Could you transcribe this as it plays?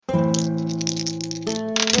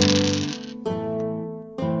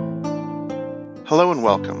Hello and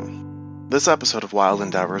welcome. This episode of Wild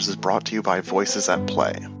Endeavors is brought to you by Voices at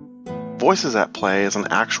Play. Voices at Play is an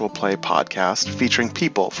actual play podcast featuring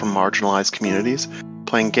people from marginalized communities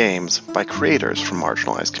playing games by creators from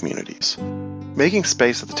marginalized communities. Making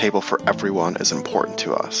space at the table for everyone is important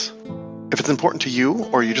to us. If it's important to you,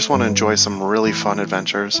 or you just want to enjoy some really fun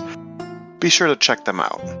adventures, be sure to check them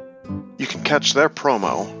out. You can catch their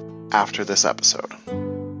promo after this episode.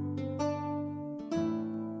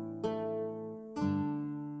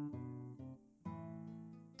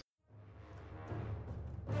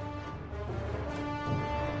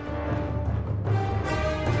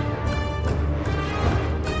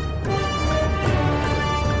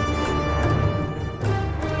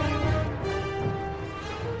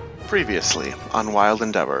 Previously on Wild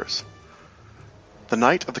Endeavors. The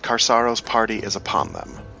night of the Carsaros party is upon them.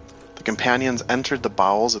 The companions entered the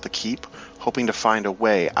bowels of the keep, hoping to find a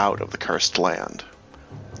way out of the cursed land.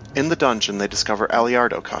 In the dungeon they discover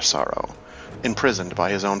Eliardo Carsaro, imprisoned by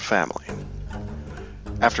his own family.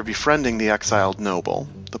 After befriending the exiled noble,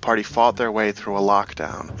 the party fought their way through a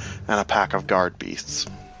lockdown and a pack of guard beasts.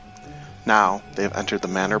 Now they have entered the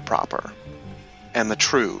manor proper, and the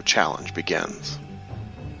true challenge begins.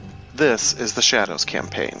 This is the Shadows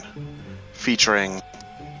campaign, featuring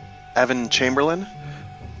Evan Chamberlain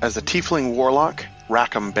as the Tiefling Warlock,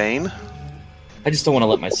 Rackham Bane. I just don't want to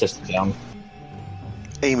let my sister down.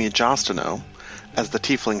 Amy Jostino as the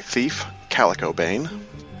Tiefling Thief, Calico Bane.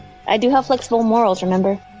 I do have flexible morals,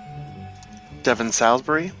 remember? Devin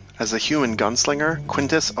Salisbury as the Human Gunslinger,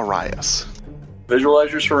 Quintus Arias. Visualize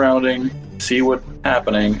your surrounding, see what's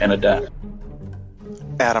happening, and adapt.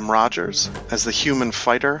 Adam Rogers as the Human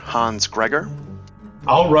Fighter, Hans Gregor.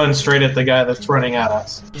 I'll run straight at the guy that's running at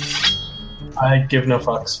us. I give no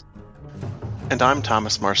fucks. And I'm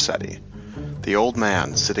Thomas Marsetti, the old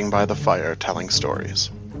man sitting by the fire telling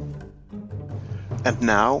stories. And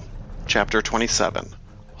now, Chapter 27,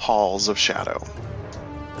 Halls of Shadow.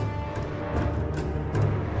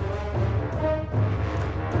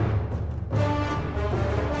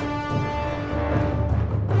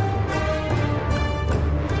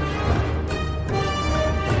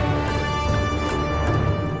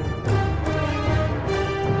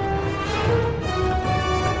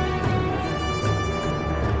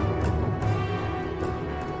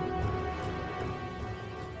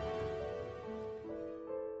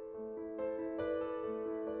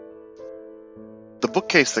 The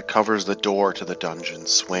bookcase that covers the door to the dungeon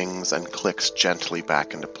swings and clicks gently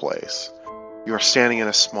back into place. You are standing in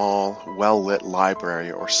a small, well-lit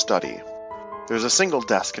library or study. There's a single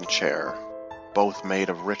desk and chair, both made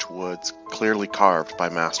of rich woods clearly carved by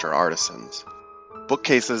master artisans.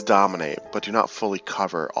 Bookcases dominate, but do not fully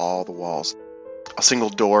cover all the walls. A single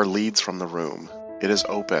door leads from the room. It is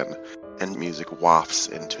open, and music wafts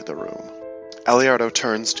into the room. Eliardo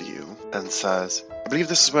turns to you and says, "I believe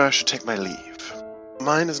this is where I should take my leave.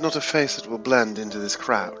 Mine is not a face that will blend into this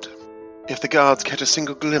crowd. If the guards catch a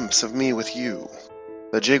single glimpse of me with you,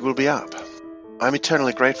 the jig will be up. I'm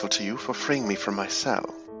eternally grateful to you for freeing me from my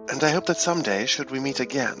cell, and I hope that someday, should we meet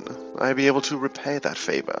again, I'll be able to repay that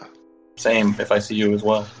favor." Same, if I see you as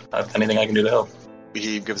well. Anything I can do to help.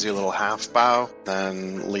 He gives you a little half bow,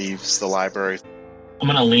 then leaves the library. I'm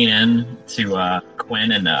gonna lean in to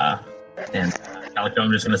Quinn and Calico.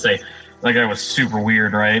 I'm just gonna say, that guy was super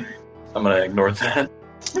weird, right? I'm gonna ignore that.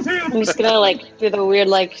 I'm just gonna, do the weird,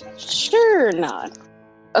 sure nod.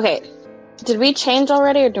 Okay, did we change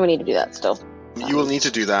already, or do we need to do that still? You will need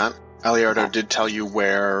to do that. Eliardo did tell you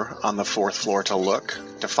where on the 4th floor to look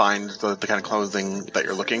to find the kind of clothing that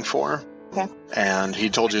you're looking for. Okay. And he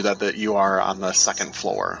told you that you are on the 2nd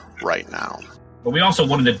floor right now. But we also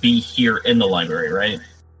wanted to be here in the library, right?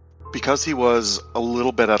 Because he was a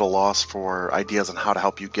little bit at a loss for ideas on how to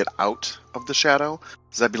help you get out of the shadow,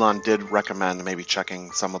 Zebulon did recommend maybe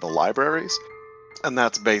checking some of the libraries. And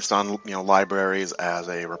that's based on, libraries as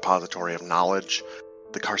a repository of knowledge.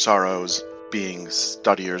 The Carsaros, being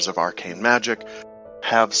studiers of arcane magic,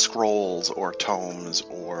 have scrolls or tomes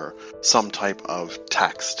or some type of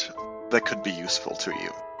text that could be useful to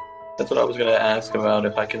you. That's what I was gonna ask about,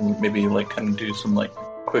 if I can maybe kind of do some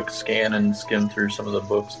quick scan and skim through some of the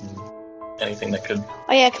books and anything that could.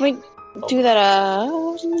 Oh yeah, can we do that?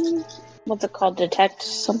 What's it called? Detect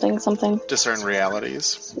something? Discern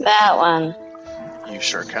realities. That one. You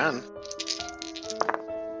sure can.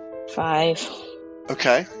 5.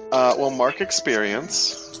 Okay. Well, mark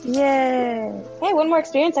experience. Yay! Hey, one more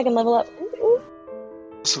experience, I can level up. Ooh.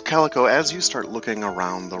 So, Calico, as you start looking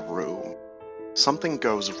around the room, something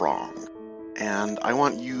goes wrong. And I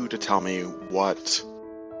want you to tell me what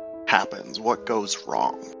happens, what goes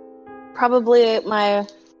wrong. Probably my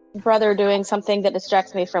brother doing something that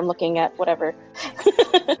distracts me from looking at whatever.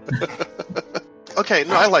 Okay,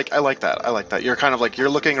 no, I like that. I like that. You're kind of like, you're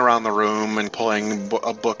looking around the room and pulling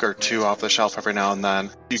a book or two off the shelf every now and then.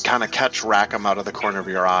 You kind of catch Rackham out of the corner of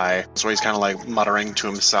your eye. So he's kind of like muttering to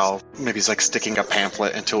himself. Maybe he's like sticking a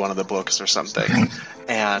pamphlet into one of the books or something.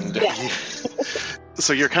 And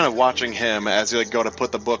so you're kind of watching him as you like go to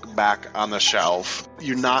put the book back on the shelf.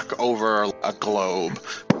 You knock over a globe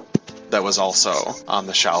that was also on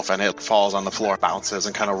the shelf, and it falls on the floor, bounces,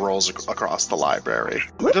 and kind of rolls across the library.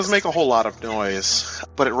 It doesn't make a whole lot of noise,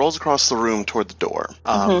 but it rolls across the room toward the door.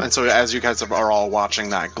 And so as you guys are all watching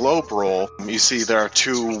that globe roll, you see there are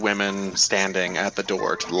two women standing at the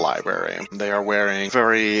door to the library. They are wearing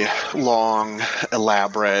very long,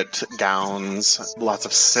 elaborate gowns, lots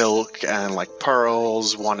of silk and like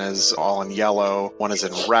pearls. One is all in yellow, one is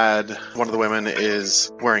in red. One of the women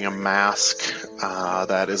is wearing a mask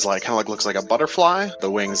that is like kind of like looks like a butterfly. The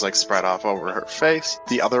wings like spread off over her face.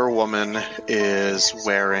 The other woman is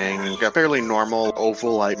wearing a fairly normal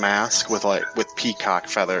oval-like mask with peacock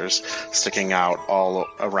feathers sticking out all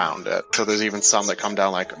around it. So there's even some that come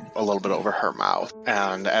down like a little bit over her mouth.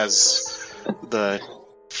 And as the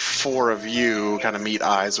four of you kind of meet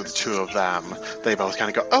eyes with two of them, they both kind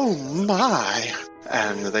of go, "Oh my!"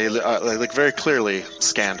 And they look very clearly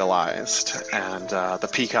scandalized. And the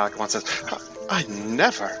peacock one says, "I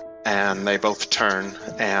never." And they both turn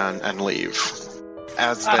and leave.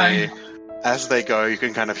 As they go, you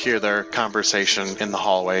can kind of hear their conversation in the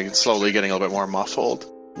hallway, slowly getting a little bit more muffled.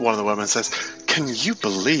 One of the women says, "Can you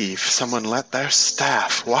believe someone let their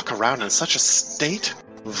staff walk around in such a state?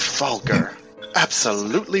 Vulgar.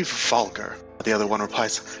 Absolutely vulgar." The other one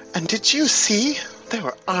replies, "And did you see? They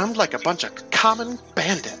were armed like a bunch of common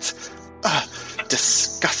bandits.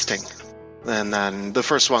 Disgusting." And then the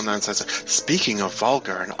first one then says, "Speaking of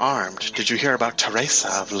vulgar and armed, did you hear about Teresa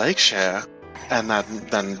of Lakeshare?" And then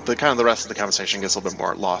the rest of the conversation gets a little bit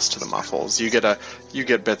more lost to the muffles. You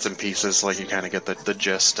get bits and pieces, like you kind of get the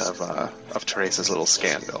gist of Teresa's little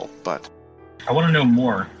scandal. But I want to know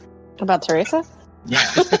more About Teresa? Yeah.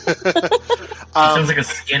 Sounds like a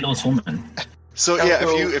scandalous woman. So yeah,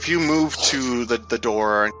 if you move to the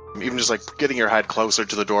door, even just like getting your head closer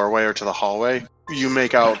to the doorway or to the hallway, you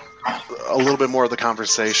make out a little bit more of the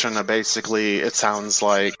conversation. Basically, it sounds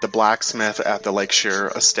like the blacksmith at the Lakeshire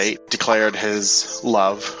estate declared his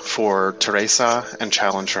love for Teresa and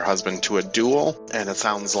challenged her husband to a duel. And it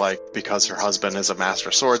sounds like because her husband is a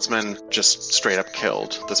master swordsman, just straight up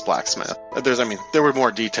killed this blacksmith. There were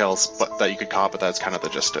more details that you could caught, but that's kind of the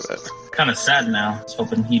gist of it. Kind of sad now. I was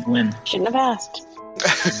hoping he'd win. Shouldn't have asked.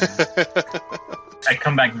 I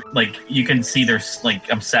come back, like, you can see there's, like,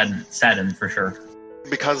 I'm saddened for sure.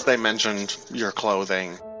 Because they mentioned your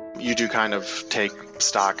clothing, you do kind of take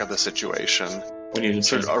stock of the situation.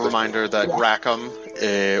 So a reminder that Rackham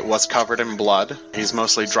was covered in blood. He's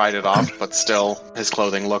mostly dried it off, but still his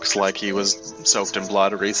clothing looks like he was soaked in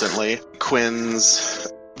blood recently. Quinn's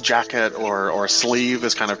jacket or sleeve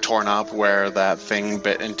is kind of torn up where that thing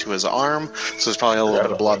bit into his arm, so there's probably a little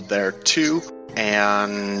bit of blood there too.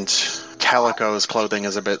 And Calico's clothing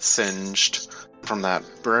is a bit singed from that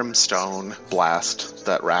brimstone blast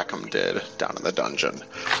that Rackham did down in the dungeon.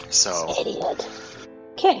 So Idiot.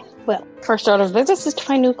 Okay, well, first order of business is to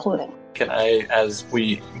find new clothing. Can I, as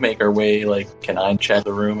we make our way, can I check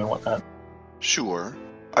the room and whatnot? Sure.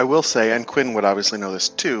 I will say, and Quinn would obviously know this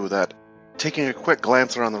too, that taking a quick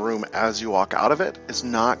glance around the room as you walk out of it is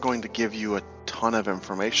not going to give you a ton of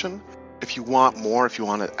information. If you want more, if you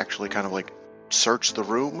want to actually kind of search the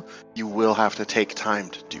room, you will have to take time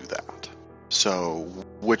to do that. So,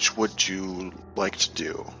 which would you like to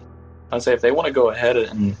do? I'd say if they want to go ahead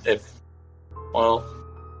and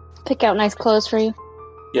pick out nice clothes for you.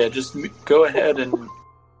 Yeah, just go ahead and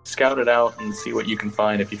scout it out and see what you can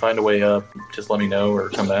find. If you find a way up, just let me know or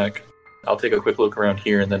come back. I'll take a quick look around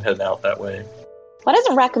here and then head out that way. Why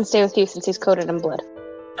doesn't Rackham stay with you since he's coated in blood?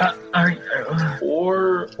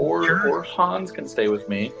 Or Hans can stay with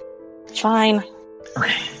me. Fine.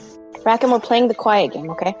 Okay. Rackham, we're playing the quiet game,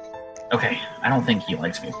 okay? Okay. I don't think he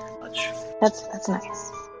likes me much. That's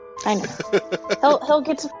nice. I know.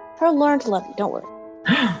 He'll learn to love you. Don't worry.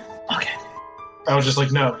 Okay. I was just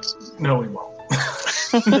like, no, we won't.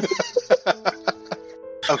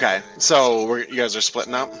 Okay, so you guys are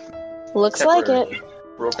splitting up? Looks like it.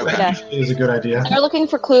 Real quick. Okay. It is a good idea. They're looking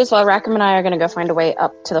for clues while Rackham and I are going to go find a way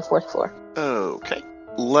up to the 4th floor. Okay.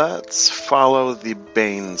 Let's follow the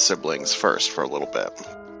Bane siblings first for a little bit.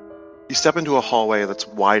 You step into a hallway that's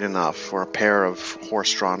wide enough for a pair of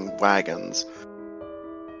horse-drawn wagons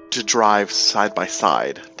to drive side by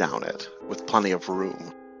side down it, with plenty of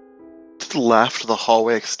room. To the left, the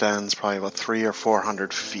hallway extends probably about 300 or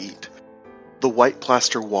 400 feet. The white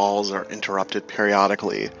plaster walls are interrupted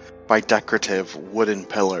periodically by decorative wooden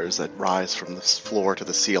pillars that rise from the floor to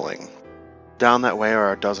the ceiling. Down that way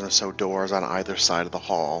are a dozen or so doors on either side of the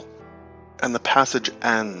hall, and the passage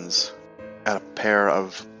ends at a pair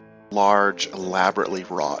of large, elaborately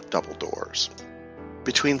wrought double doors.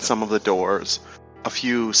 Between some of the doors, a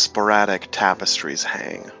few sporadic tapestries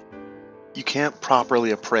hang. You can't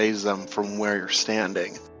properly appraise them from where you're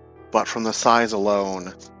standing, but from the size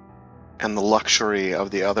alone and the luxury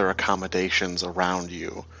of the other accommodations around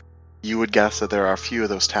you, you would guess that there are a few of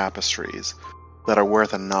those tapestries that are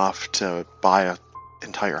worth enough to buy an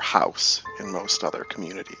entire house in most other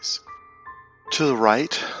communities. To the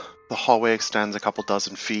right, the hallway extends a couple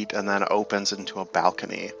dozen feet and then opens into a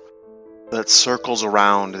balcony that circles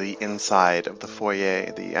around the inside of the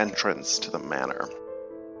foyer, the entrance to the manor.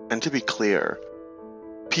 And to be clear,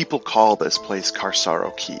 people call this place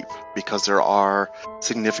Karsaro Keep because there are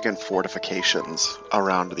significant fortifications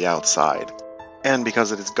around the outside, and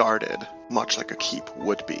because it is guarded, much like a keep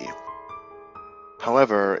would be.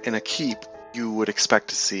 However, in a keep, you would expect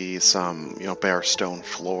to see some, bare stone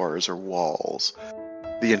floors or walls.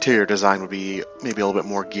 The interior design would be maybe a little bit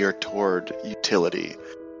more geared toward utility,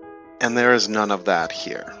 and there is none of that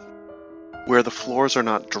here. Where the floors are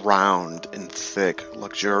not drowned in thick,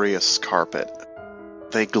 luxurious carpet,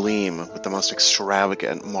 they gleam with the most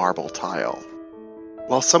extravagant marble tile.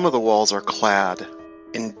 While some of the walls are clad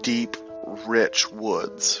in deep, rich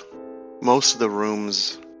woods, most of the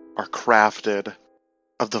rooms are crafted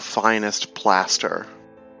of the finest plaster,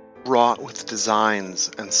 wrought with designs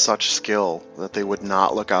and such skill that they would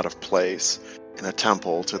not look out of place in a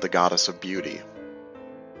temple to the goddess of beauty.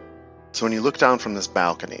 So when you look down from this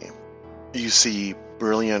balcony, you see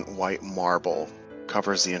brilliant white marble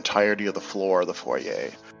covers the entirety of the floor of the foyer.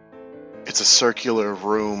 It's a circular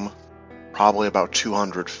room, probably about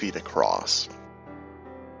 200 feet across.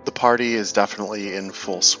 The party is definitely in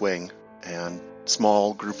full swing, and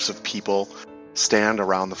small groups of people stand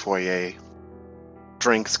around the foyer,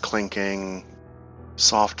 drinks clinking,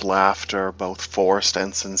 soft laughter, both forced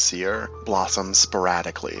and sincere, blossoms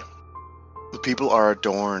sporadically. The people are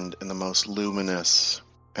adorned in the most luminous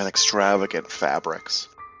and extravagant fabrics.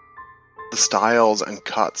 The styles and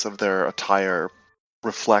cuts of their attire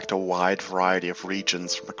reflect a wide variety of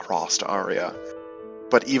regions from across Aria.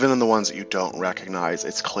 But even in the ones that you don't recognize,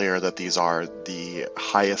 it's clear that these are the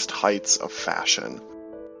highest heights of fashion.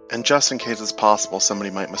 And just in case it's possible somebody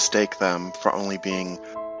might mistake them for only being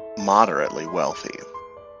moderately wealthy,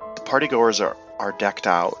 the partygoers are decked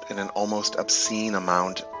out in an almost obscene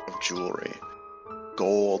amount of jewelry.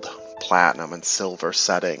 Gold, platinum, and silver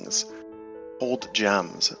settings hold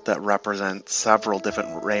gems that represent several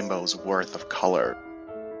different rainbows worth of color.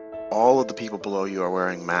 All of the people below you are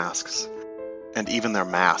wearing masks, and even their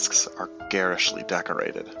masks are garishly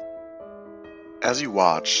decorated. As you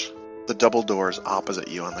watch, the double doors opposite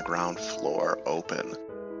you on the ground floor open,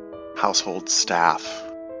 household staff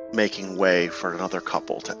making way for another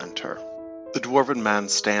couple to enter. The dwarven men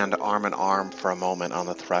stand arm in arm for a moment on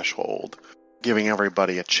the threshold, giving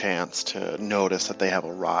everybody a chance to notice that they have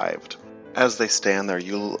arrived. As they stand there,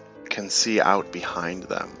 you can see out behind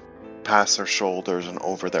them, past their shoulders and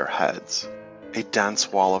over their heads. A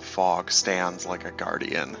dense wall of fog stands like a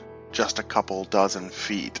guardian, just a couple dozen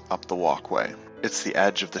feet up the walkway. It's the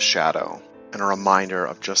edge of the shadow, and a reminder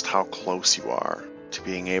of just how close you are to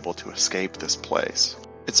being able to escape this place.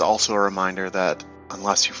 It's also a reminder that,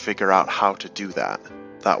 unless you figure out how to do that,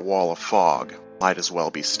 that wall of fog might as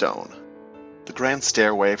well be stone. The grand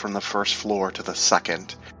stairway from the first floor to the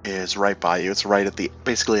second is right by you. It's right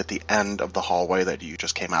basically at the end of the hallway that you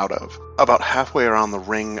just came out of. About halfway around the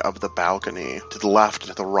ring of the balcony, to the left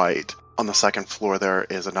and to the right, on the second floor there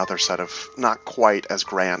is another set of not quite as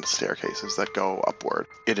grand staircases that go upward.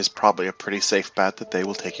 It is probably a pretty safe bet that they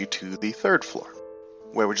will take you to the third floor.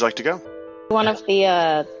 Where would you like to go? One of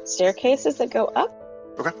the staircases that go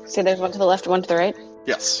up? Okay. So there's one to the left and one to the right?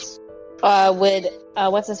 Yes. Would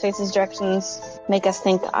What's-His-Face's directions make us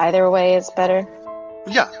think either way is better?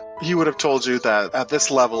 Yeah. He would have told you that at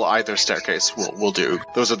this level, either staircase will do.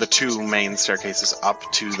 Those are the two main staircases up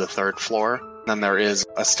to the third floor. Then there is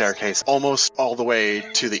a staircase almost all the way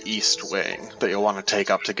to the east wing that you'll want to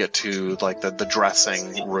take up to get to like the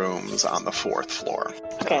dressing rooms on the fourth floor.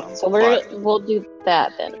 Okay, so we'll do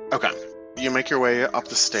that then. Okay. You make your way up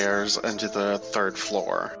the stairs into the third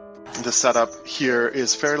floor. The setup here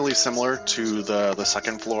is fairly similar to the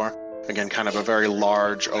second floor. Again, kind of a very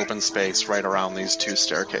large open space right around these two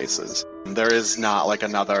staircases. There is not like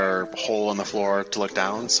another hole in the floor to look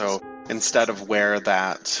down, so instead of where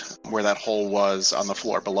that hole was on the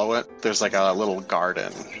floor below it, there's like a little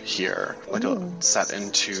garden here, like set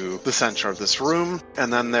into the center of this room.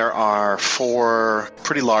 And then there are 4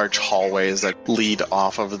 pretty large hallways that lead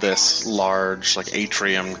off of this large like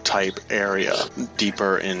atrium type area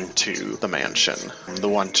deeper into the mansion. The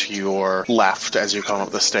one to your left as you come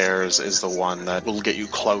up the stairs is the one that will get you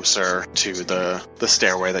closer to the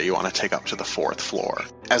stairway that you want to take up to the 4th floor.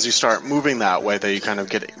 As you start moving that way, that you kind of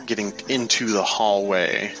getting into the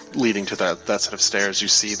hallway leading to that set of stairs, you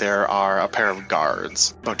see there are a pair of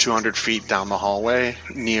guards about 200 feet down the hallway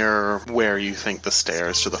near where you think the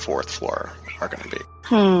stairs to the 4th floor are going to be.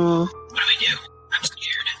 What do we do? I'm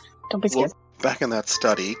scared. Don't be scared. Back in that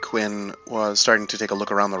study, Quinn was starting to take a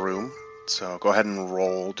look around the room. So go ahead and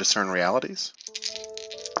roll Discern Realities.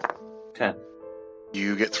 10.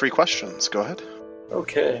 You get 3 questions. Go ahead.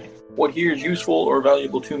 Okay. What here is useful or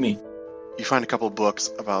valuable to me? You find a couple books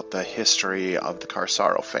about the history of the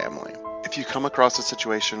Carsaro family. If you come across a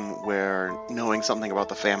situation where knowing something about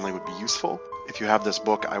the family would be useful, if you have this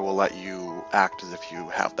book, I will let you act as if you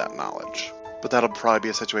have that knowledge. But that'll probably be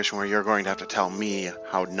a situation where you're going to have to tell me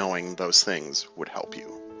how knowing those things would help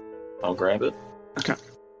you. I'll grab it. Okay.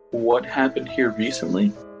 What happened here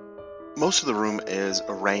recently? Most of the room is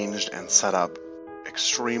arranged and set up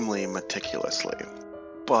extremely meticulously,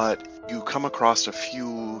 but you come across a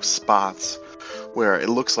few spots where it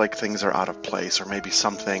looks like things are out of place, or maybe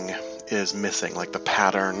something is missing, like the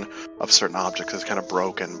pattern of certain objects is kind of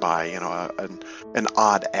broken by, an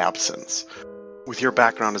odd absence. With your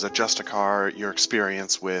background as a Justicar, your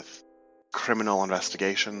experience with criminal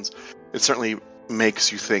investigations, it certainly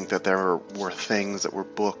makes you think that there were things that were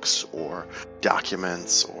books or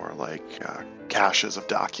documents or caches of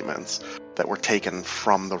documents that were taken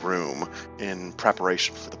from the room in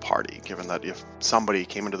preparation for the party, given that if somebody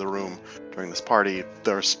came into the room during this party,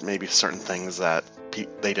 there's maybe certain things that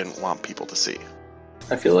they didn't want people to see.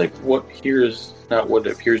 I feel like what here is not what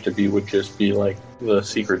it appears to be would just be like the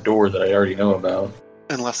secret door that I already know about.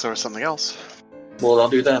 Unless there was something else. Well, I'll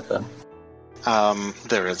do that then.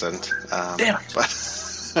 There isn't. Damn it.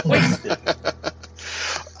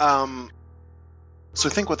 So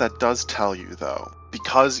I think what that does tell you, though,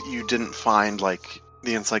 because you didn't find,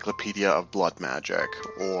 the Encyclopedia of Blood Magic,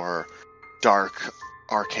 or Dark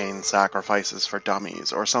Arcane Sacrifices for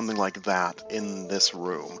Dummies, or something like that in this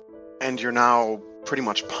room, and you're now pretty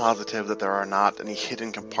much positive that there are not any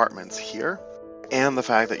hidden compartments here, and the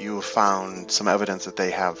fact that you have found some evidence that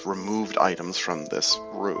they have removed items from this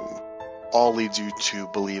room, all leads you to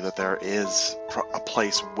believe that there is a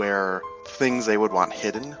place where things they would want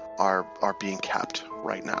hidden are being kept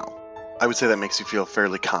right now. I would say that makes you feel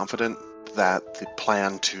fairly confident that the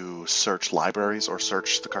plan to search libraries or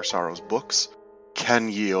search the Carsaro's books can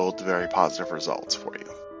yield very positive results for you.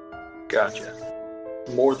 Gotcha.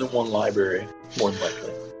 More than one library, more than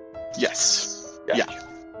likely. Yes. Gotcha.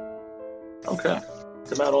 Yeah. Okay.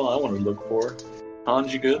 That's about all I want to look for.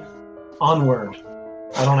 Hans, you good? Onward.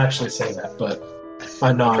 I don't actually say that, but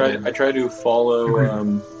I nod. I try to follow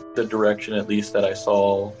the direction, at least, that I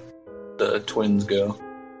saw the twins go.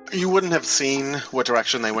 You wouldn't have seen what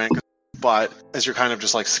direction they went, but as you're kind of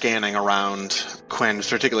just scanning around Quinn,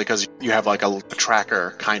 particularly because you have a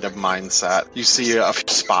tracker kind of mindset, you see a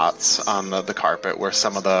few spots on the carpet where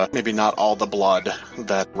some of the, maybe not all the blood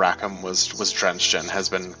that Rackham was drenched in has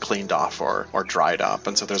been cleaned off or dried up,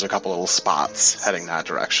 and so there's a couple little spots heading that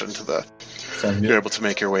direction you're able to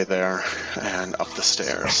make your way there and up the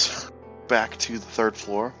stairs. Back to the 3rd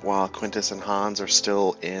floor, while Quintus and Hans are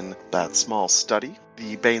still in that small study.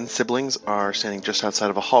 The Bane siblings are standing just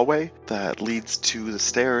outside of a hallway that leads to the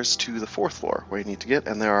stairs to the 4th floor, where you need to get,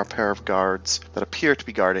 and there are a pair of guards that appear to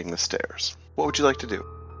be guarding the stairs. What would you like to do?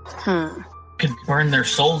 Could burn their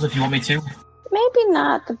souls if you want me to. Maybe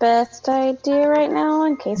not the best idea right now,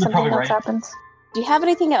 in case You're something else probably right. happens. Do you have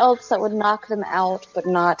anything else that would knock them out, but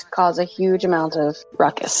not cause a huge amount of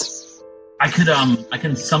ruckus? I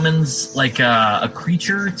can summons a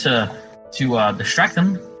creature to distract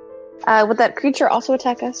them. Would that creature also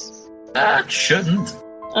attack us? That shouldn't.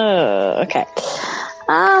 Okay.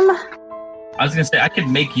 I was gonna say I could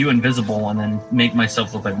make you invisible and then make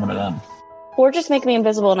myself look like one of them. Or just make me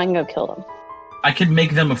invisible and I can go kill them. I could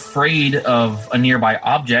make them afraid of a nearby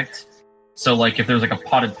object. So, if there's a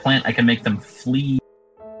potted plant, I can make them flee.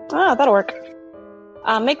 Ah, that'll work.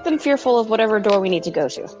 Make them fearful of whatever door we need to go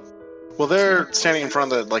to. Well, they're standing in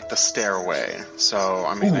front of the stairway, so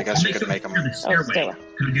I guess you could make them. The stairway. stairway.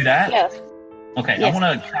 Can we do that? Yeah. Okay, Yes. I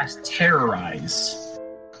want to cast Terrorize.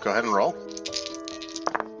 Go ahead and roll.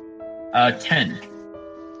 10.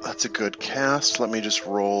 That's a good cast. Let me just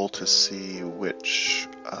roll to see which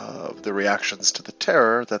of the reactions to the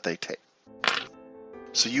terror that they take.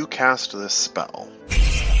 So you cast this spell.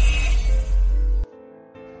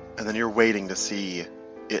 And then you're waiting to see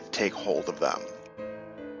it take hold of them.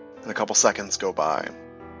 And a couple seconds go by.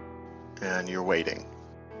 And you're waiting.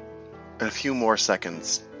 And a few more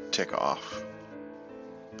seconds tick off.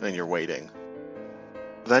 And you're waiting.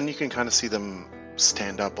 Then you can kind of see them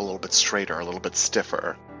stand up a little bit straighter, a little bit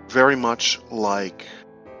stiffer. Very much like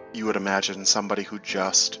you would imagine somebody who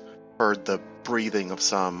just heard the breathing of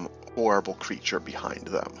some horrible creature behind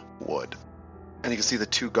them would. And you can see the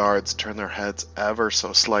two guards turn their heads ever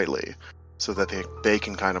so slightly so that they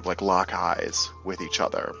can kind of like lock eyes with each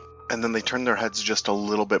other. And then they turn their heads just a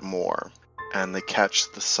little bit more and they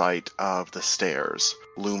catch the sight of the stairs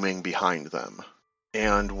looming behind them.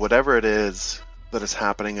 And whatever it is that is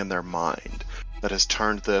happening in their mind that has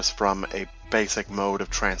turned this from a basic mode of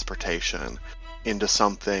transportation into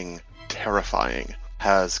something terrifying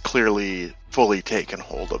has clearly fully taken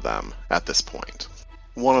hold of them at this point.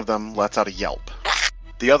 One of them lets out a yelp.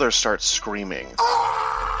 The other starts screaming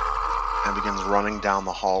and begins running down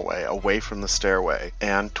the hallway away from the stairway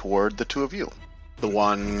and toward the two of you. The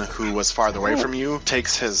one who was farther away from you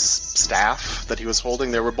takes his staff that he was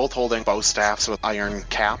holding. They were both holding bow staffs with iron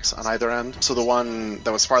caps on either end. So the one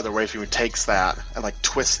that was farther away from you takes that and like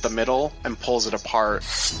twists the middle and pulls it apart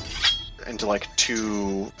into like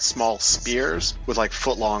two small spears with like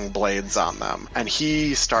foot-long blades on them. And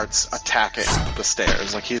he starts attacking the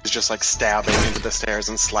stairs. Like he's just like stabbing into the stairs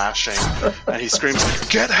and slashing. And he screams,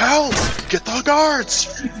 "Get help! Get the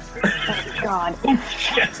guards!" God. And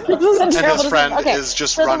his friend is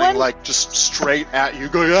just running like just straight at you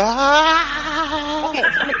going, "Ah!" Okay, so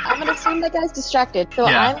I'm gonna assume that guy's distracted. So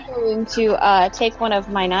Yeah. I'm going to take one of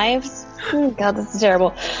my knives. Oh, God, this is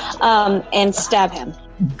terrible. And stab him.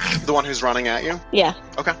 The one who's running at you? Yeah.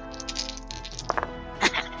 Okay.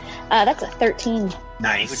 That's a 13. That's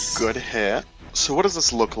Nice. a good hit. So what does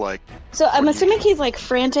this look like? So I'm assuming he's like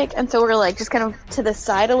frantic, and so we're like just kind of to the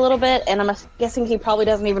side a little bit, and I'm guessing he probably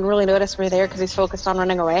doesn't even really notice we're there because he's focused on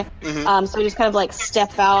running away. Mm-hmm. So we just kind of like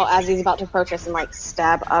step out as he's about to approach us and like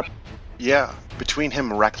stab up. Yeah. Between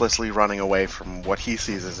him recklessly running away from what he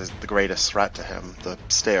sees as the greatest threat to him, the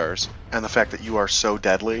stairs, and the fact that you are so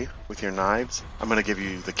deadly with your knives, I'm going to give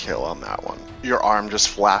you the kill on that one. Your arm just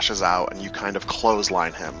flashes out and you kind of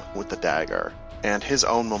clothesline him with the dagger. And his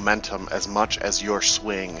own momentum, as much as your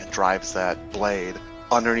swing, drives that blade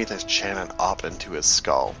underneath his chin and up into his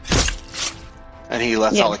skull. And he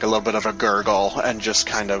lets out like a little bit of a gurgle and just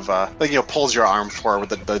kind of pulls your arm forward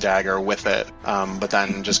with the dagger with it, but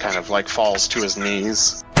then just kind of like falls to his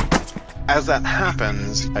knees. As that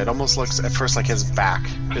happens, it almost looks at first like his back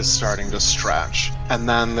is starting to stretch, and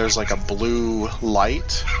then there's like a blue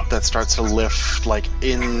light that starts to lift like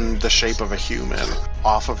in the shape of a human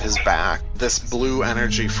off of his back. This blue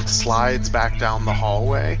energy slides back down the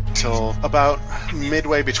hallway till about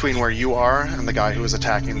midway between where you are and the guy who was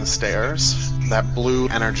attacking the stairs. That blue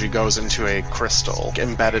energy goes into a crystal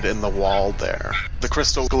embedded in the wall there. The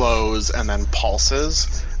crystal glows and then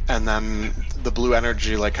pulses, and then the blue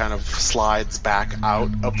energy like kind of slides back out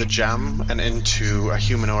of the gem and into a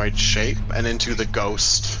humanoid shape and into the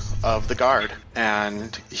ghost of the guard.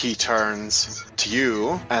 And he turns to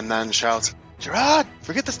you and then shouts, "Gerard,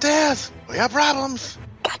 forget the stairs! We have problems!"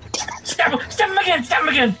 God damn it. Stab him again! Stab him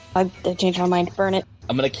again! I changed my mind. Burn it.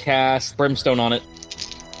 I'm gonna cast Brimstone on it.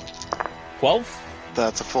 12?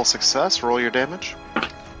 That's a full success. Roll your damage.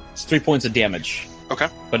 It's 3 points of damage. Okay.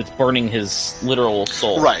 But it's burning his literal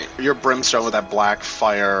soul. Right. Your brimstone with that black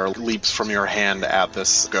fire leaps from your hand at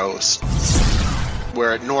this ghost.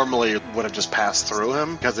 Where it normally would have just passed through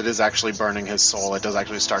him, because it is actually burning his soul, it does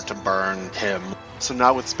actually start to burn him. So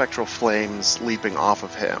now with spectral flames leaping off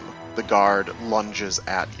of him, the guard lunges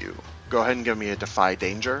at you. Go ahead and give me a Defy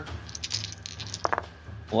Danger.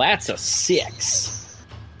 Well, that's a 6.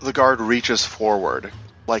 The guard reaches forward,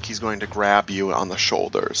 like he's going to grab you on the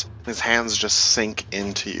shoulders. His hands just sink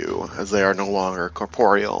into you, as they are no longer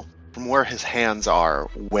corporeal. From where his hands are,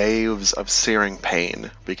 waves of searing pain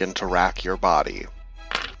begin to rack your body.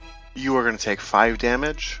 You are going to take 5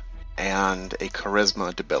 damage and a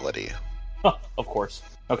charisma debility. Of course.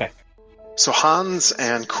 Okay. So Hans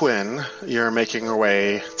and Quinn, you're making your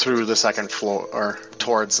way through the second floor, or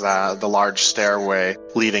towards the large stairway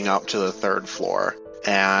leading up to the third floor.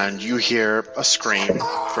 And you hear a scream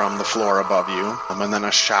from the floor above you, and then a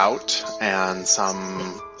shout, and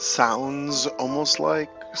some sounds almost like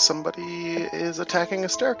somebody is attacking a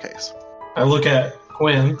staircase. I look at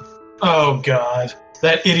Quinn. Oh, God.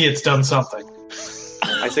 That idiot's done something.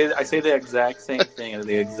 I say the exact same thing at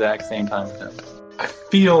the exact same time with him. I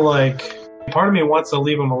feel like part of me wants to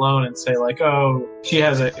leave him alone and say like, "Oh, she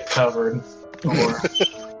has it covered," or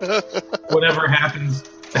whatever happens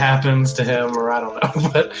to him, or I don't know.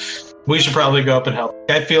 But we should probably go up and help.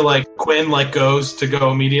 I feel like Quinn goes to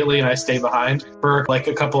go immediately, and I stay behind for like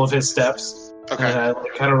a couple of his steps. Okay. And I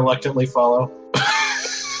kind of reluctantly follow.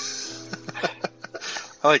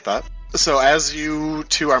 I like that. So as you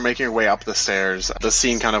two are making your way up the stairs, the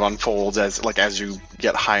scene kind of unfolds as you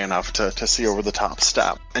get high enough to see over the top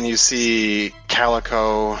step. And you see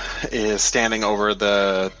Calico is standing over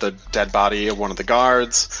the dead body of one of the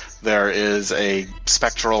guards. There is a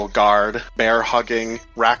spectral guard bear hugging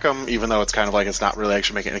Rackham, even though it's kind of like it's not really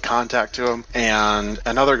actually making any contact to him. And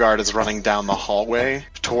another guard is running down the hallway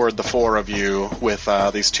toward the four of you with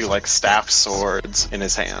these two like staff swords in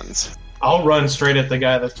his hands. I'll run straight at the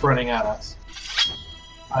guy that's running at us.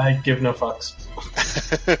 I give no fucks.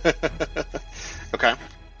 Okay.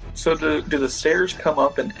 So do the stairs come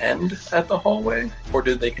up and end at the hallway, or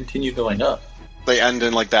do they continue going up? They end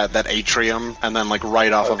in like that atrium, and then like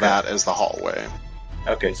right off of Okay. that is the hallway.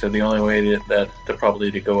 Okay, so the only way to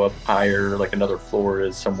probably to go up higher, like another floor,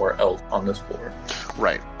 is somewhere else on this floor.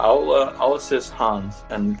 Right. I'll assist Hans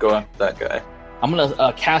and go after that guy. I'm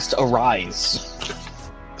gonna cast Arise.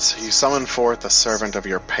 So you summon forth a servant of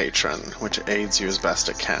your patron, which aids you as best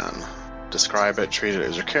it can. Describe it, treat it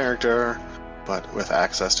as your character, but with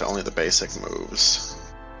access to only the basic moves.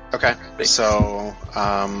 Okay, so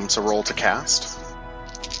roll to cast.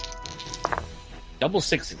 Double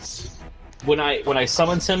sixes. When I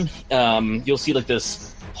summons him, you'll see like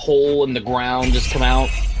this hole in the ground just come out,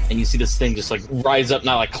 and you see this thing just like rise up,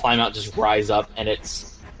 not like climb out, just rise up, and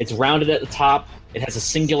it's rounded at the top. It has a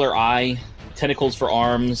singular eye, tentacles for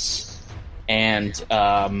arms, and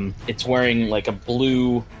it's wearing like a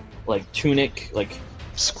blue like tunic, like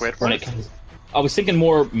Squidward? when it comes. I was thinking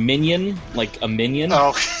more minion, like a minion.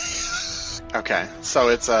 Oh, okay. So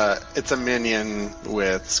it's a minion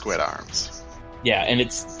with squid arms. Yeah, and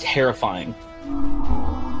it's terrifying.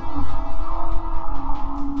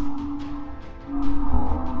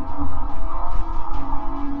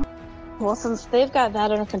 Well, since they've got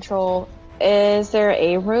that under control, is there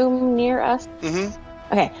a room near us? Mm-hmm.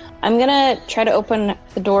 Okay, I'm gonna try to open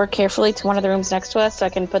the door carefully to one of the rooms next to us so I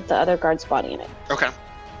can put the other guard's body in it. Okay.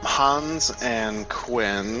 Hans and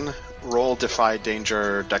Quinn roll Defy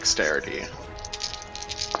Danger Dexterity.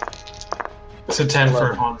 It's a 10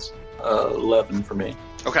 for Hans. 11 for me.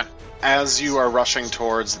 Okay. As you are rushing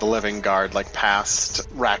towards the living guard, like past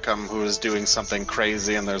Rackham, who is doing something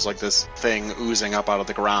crazy, and there's like this thing oozing up out of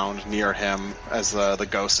the ground near him as the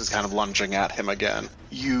ghost is kind of lunging at him again.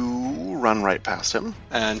 You run right past him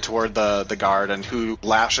and toward the guard, and who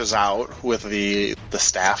lashes out with the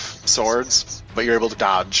staff swords, but you're able to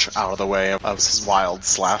dodge out of the way of his wild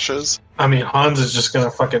slashes. I mean, Hans is just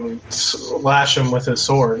gonna fucking slash him with his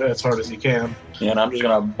sword as hard as he can. Yeah, and I'm just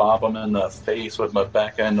gonna bop him in the face with my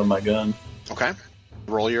back end of my gun. Okay.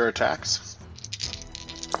 Roll your attacks.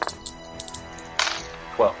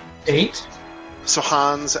 12. 8? So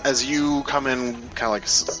Hans, as you come in, kind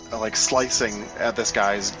of like slicing at this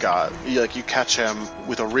guy's gut, you catch him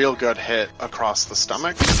with a real good hit across the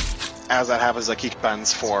stomach. As that happens, he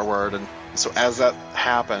bends forward, and so as that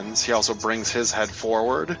happens, he also brings his head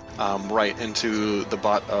forward, right into the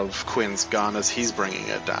butt of Quinn's gun as he's bringing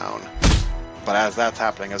it down. But as that's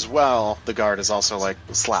happening as well, the guard is also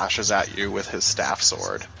slashes at you with his staff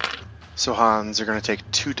sword. So Hans, you're going to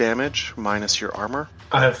take 2 damage minus your armor.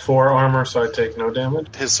 I have 4 armor, so I take no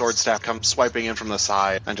damage. His sword staff comes swiping in from the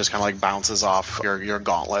side and just kind of bounces off your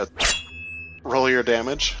gauntlet. Roll your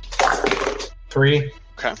damage. 3.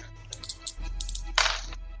 Okay.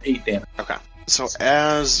 8 damage. Okay. So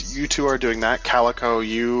as you two are doing that, Calico,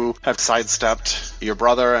 you have sidestepped your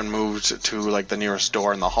brother and moved to the nearest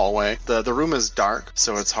door in the hallway. The room is dark,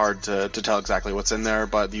 so it's hard to tell exactly what's in there,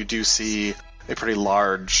 but you do see a pretty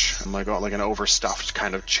large, like an overstuffed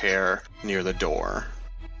kind of chair near the door.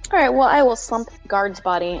 Alright, well, I will slump the guard's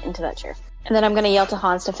body into that chair. And then I'm gonna yell to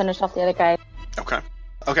Hans to finish off the other guy.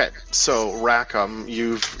 Okay, so Rackham,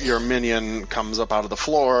 your minion comes up out of the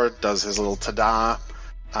floor, does his little ta-da,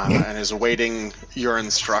 and is awaiting your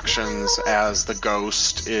instructions as the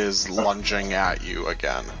ghost is lunging at you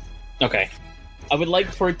again. Okay. I would like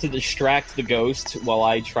for it to distract the ghost while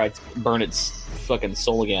I try to burn its fucking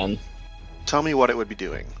soul again. Tell me what it would be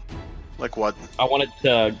doing. Like what? I want it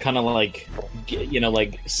to kind of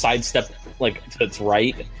sidestep to its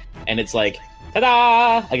right, and it's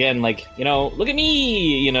ta-da! Again, look at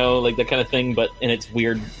me! That kind of thing, but in its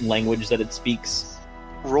weird language that it speaks.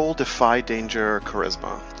 Roll Defy Danger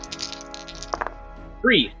Charisma.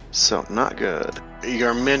 3. So, not good.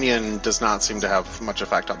 Your minion does not seem to have much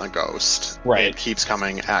effect on the ghost. Right. It keeps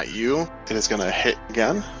coming at you. It is going to hit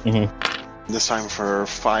again. This time for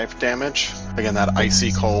 5 damage. Again, that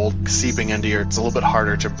icy cold seeping into your... It's a little bit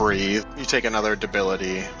harder to breathe. You take another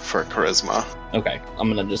debility for charisma. Okay, I'm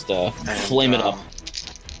gonna just flame it up.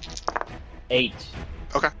 8.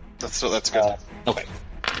 Okay, that's good. Okay.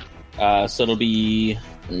 So it'll be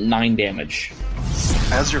 9 damage.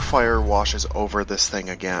 As your fire washes over this thing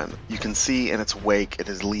again, you can see in its wake it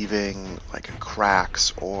is leaving like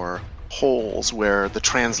cracks or holes where the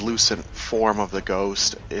translucent form of the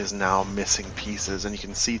ghost is now missing pieces, and you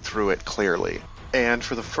can see through it clearly. And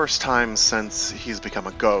for the first time since he's become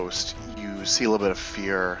a ghost, you see a little bit of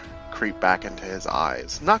fear creep back into his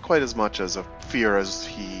eyes. Not quite as much as a fear as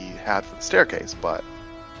he had for the staircase, but...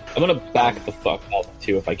 I'm gonna back the fuck up,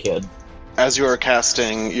 too, if I could. As you are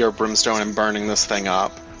casting your brimstone and burning this thing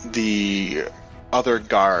up, the other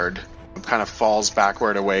guard kind of falls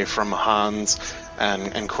backward away from Hans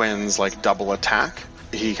and Quinn's like double attack.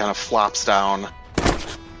 He kind of flops down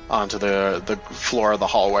onto the floor of the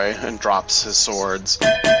hallway and drops his swords.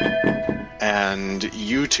 And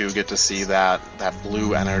you two get to see that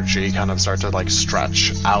blue energy kind of start to like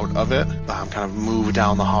stretch out of it, kind of move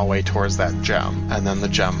down the hallway towards that gem, and then the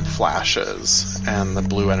gem flashes, and the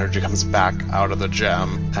blue energy comes back out of the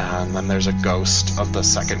gem, and then there's a ghost of the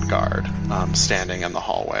second guard standing in the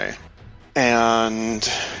hallway. And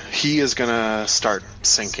he is gonna start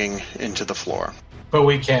sinking into the floor. But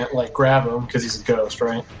we can't, like, grab him because he's a ghost,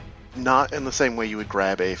 right? Not in the same way you would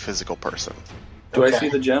grab a physical person. Do Okay. I see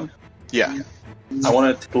the gem? Yeah. I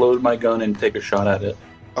want to load my gun and take a shot at it.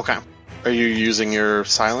 Okay. Are you using your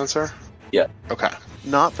silencer? Yeah. Okay.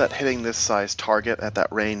 Not that hitting this size target at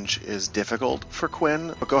that range is difficult for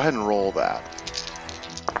Quinn, but go ahead and roll that.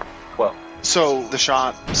 Well, So the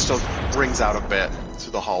shot still rings out a bit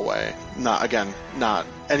through the hallway. Not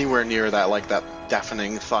anywhere near that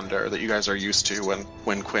deafening thunder that you guys are used to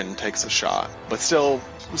when Quinn takes a shot, but still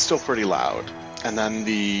pretty loud. And then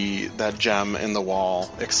that gem in the wall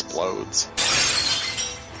explodes.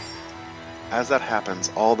 As that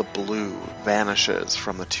happens, all the blue vanishes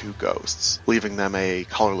from the two ghosts, leaving them a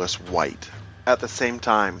colorless white. At the same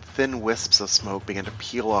time, thin wisps of smoke begin to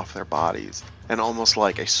peel off their bodies, and almost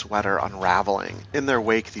like a sweater unraveling. In their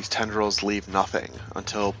wake, these tendrils leave nothing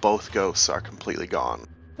until both ghosts are completely gone.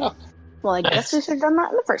 Well, I guess we should have done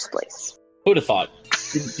that in the first place. Who'd have thought?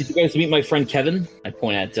 Did you guys meet my friend Kevin? I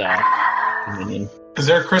point at the minion. Is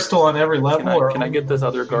there a crystal on every level? can I get this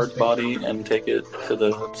other guard's body and take it to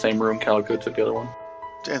the same room Calico took the other one?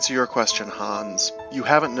 To answer your question, Hans, you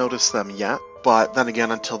haven't noticed them yet, but then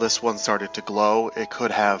again, until this one started to glow, it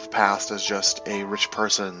could have passed as just a rich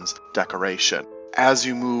person's decoration. As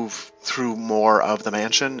you move through more of the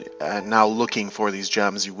mansion, and now looking for these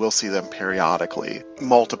gems, you will see them periodically,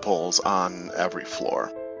 multiples on every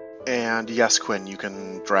floor. And yes, Quinn, you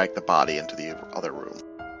can drag the body into the other room.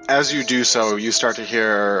 As you do so, you start to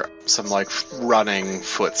hear some running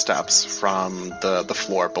footsteps from the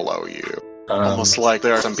floor below you. Almost like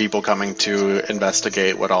there are some people coming to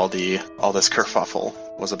investigate what all this kerfuffle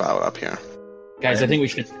was about up here. Guys, I think we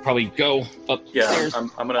should probably go upstairs. Yeah,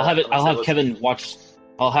 I'm gonna. I'll have Kevin watch.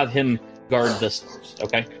 I'll have him guard the stairs.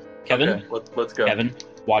 Okay, Kevin. Okay, let's go. Kevin,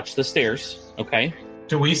 watch the stairs. Okay.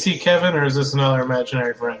 Do we see Kevin, or is this another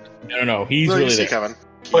imaginary friend? No. He's No, really you see there. Kevin.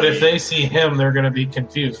 But if they see him, they're going to be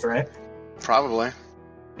confused, right? Probably.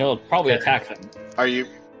 He'll probably attack them.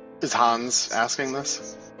 Is Hans asking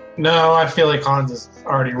this? No, I feel like Hans is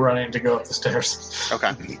already running to go up the stairs.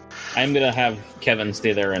 Okay. I'm gonna have Kevin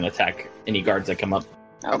stay there and attack any guards that come up.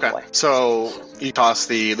 Oh, Okay, boy. so you toss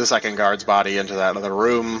the second guard's body into that other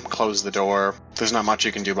room, close the door. There's not much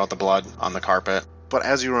you can do about the blood on the carpet. But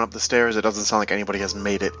as you run up the stairs, it doesn't sound like anybody has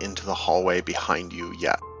made it into the hallway behind you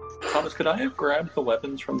yet. Thomas, could I have grabbed the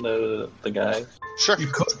weapons from the guy? Sure. You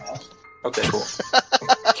could. Okay, cool.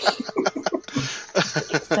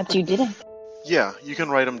 Except you didn't. Yeah, you can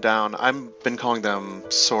write them down. I've been calling them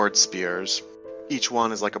sword spears. Each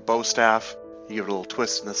one is like a bow staff. You give it a little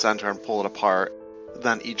twist in the center and pull it apart.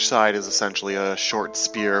 Then each side is essentially a short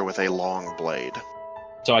spear with a long blade.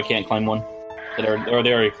 So I can't claim one. Are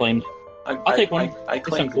they already claimed? I'll take one. I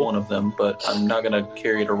claimed cool. one of them, but I'm not gonna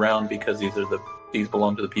carry it around because these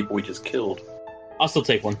belong to the people we just killed. I'll still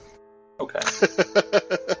take one. Okay.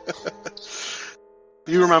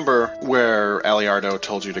 You remember where Aliardo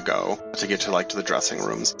told you to go to get to the dressing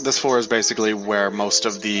rooms. This floor is basically where most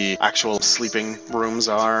of the actual sleeping rooms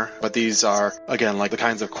are, but these are, again, like the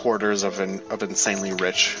kinds of quarters of insanely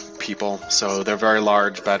rich people. So they're very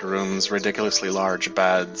large bedrooms, ridiculously large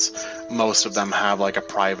beds, most of them have like a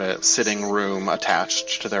private sitting room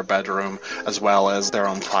attached to their bedroom, as well as their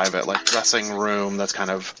own private like dressing room that's kind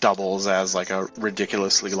of doubles as like a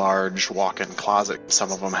ridiculously large walk-in closet.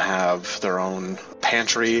 Some of them have their own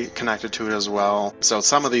pantry connected to it as well. So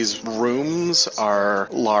some of these rooms are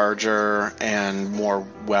larger and more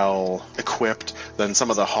well equipped than some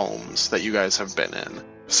of the homes that you guys have been in.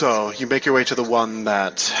 So you make your way to the one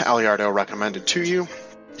that Aliardo recommended to you.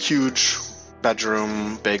 Huge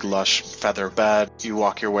bedroom, big lush feather bed. You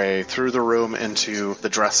walk your way through the room into the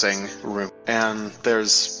dressing room, and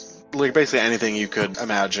there's like basically anything you could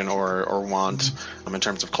imagine or want in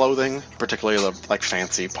terms of clothing, particularly the like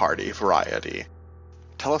fancy party variety.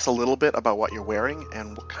 Tell us a little bit about what you're wearing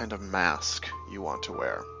and what kind of mask you want to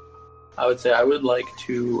wear. I would say I would like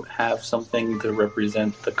to have something to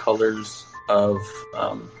represent the colors of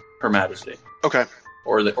Her Majesty. Okay.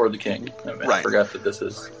 Or the king. I mean, Right. I forgot that this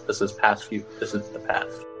is past few. This is the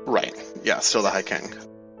past. Right. Yeah, still the High King.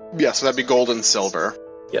 Yeah, so that'd be gold and silver.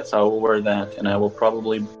 Yes, I will wear that, and I will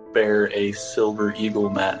probably bear a silver eagle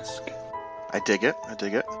mask. I dig it.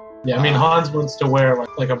 Yeah, I mean, Hans wants to wear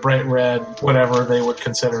like a bright red, whatever they would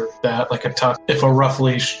consider that, like a tuck. If a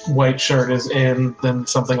roughly white shirt is in, then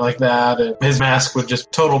something like that. And his mask would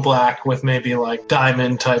just total black with maybe like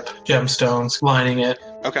diamond type gemstones lining it.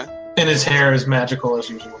 Okay. And his hair is magical as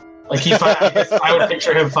usual. Like I would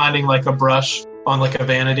picture him finding like a brush on like a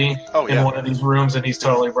vanity in one of these rooms, and he's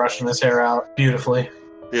totally brushing his hair out beautifully.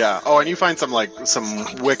 Yeah. Oh, and you find some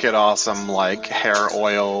wicked awesome like hair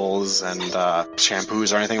oils and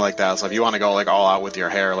shampoos or anything like that. So if you want to go like all out with your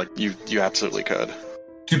hair, like you absolutely could.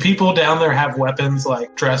 Do people down there have weapons,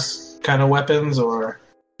 like dress kind of weapons, or?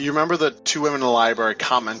 You remember the two women in the library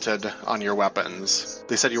commented on your weapons.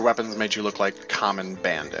 They said your weapons made you look like common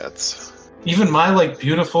bandits. Even my like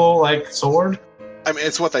beautiful like sword. I mean,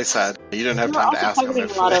 it's what they said. You didn't have time to ask them. A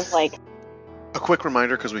lot of like. A quick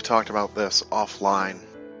reminder, because we talked about this offline,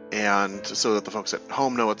 and so that the folks at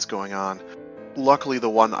home know what's going on. Luckily, the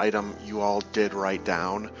one item you all did write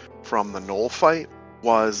down from the Knoll fight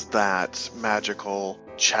was that magical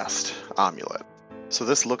chest amulet. So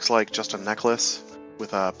this looks like just a necklace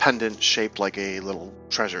with a pendant shaped like a little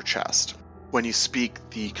treasure chest. When you speak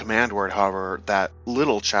the command word, however, that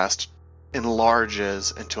little chest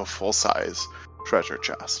enlarges into a full-size treasure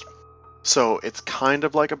chest. So it's kind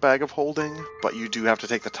of like a bag of holding, but you do have to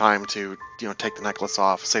take the time to, take the necklace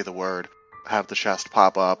off, say the word, have the chest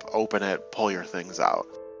pop up, open it, pull your things out.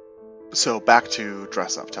 So back to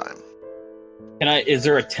dress-up time. Is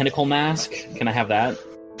there a tentacle mask? Can I have that?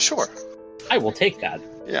 Sure. I will take that.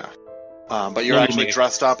 Yeah. But you're actually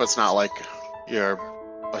dressed up. It's not like you're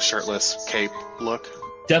a shirtless cape look.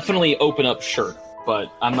 Definitely open up shirt, but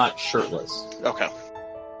I'm not shirtless. Okay.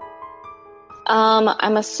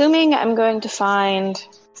 I'm assuming I'm going to find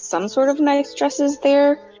some sort of nice dresses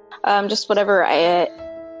there. Just whatever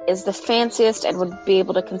is the fanciest and would be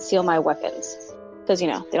able to conceal my weapons. Because,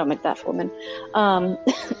 they don't make that for women.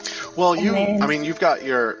 Well, you've got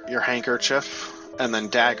your handkerchief and then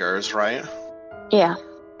daggers, right? Yeah.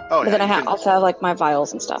 Oh, but yeah. then I also have, like, my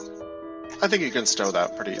vials and stuff. I think you can stow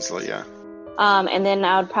that pretty easily, yeah. And then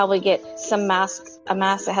I would probably get a mask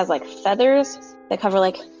that has, like, feathers that cover,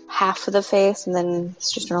 like, half of the face, and then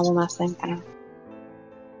it's just a normal mask thing. I don't know.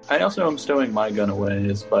 I also am stowing my gun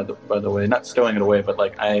away, by the way. Not stowing it away, but,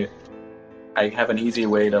 like, I have an easy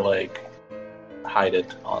way to, like, hide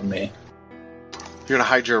it on me. You're gonna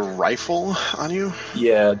hide your rifle on you?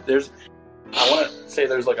 Yeah, I want to say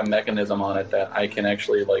there's like a mechanism on it that I can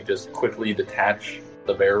actually like just quickly detach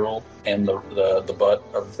the barrel and the butt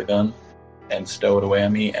of the gun and stow it away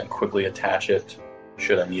on me and quickly attach it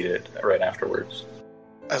should I need it right afterwards.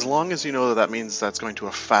 As long as you know that means that's going to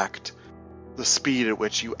affect the speed at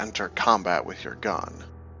which you enter combat with your gun.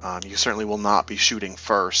 You certainly will not be shooting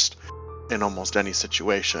first in almost any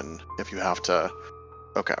situation if you have to.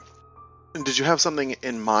 Okay. And did you have something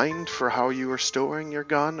in mind for how you were stowing your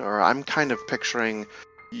gun? Or I'm kind of picturing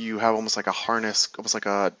you have almost like a harness, almost like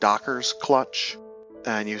a docker's clutch.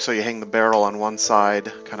 And you hang the barrel on one side,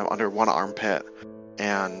 kind of under one armpit,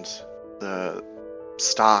 and the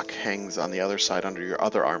stock hangs on the other side under your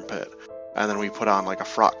other armpit. And then we put on like a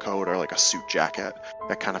frock coat or like a suit jacket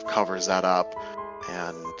that kind of covers that up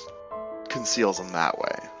and conceals them that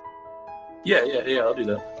way. Yeah, I'll do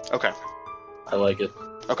that. Okay. I like it.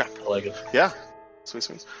 Okay. I like it. Yeah. Sweet.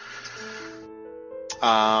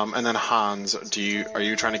 And then Hans, are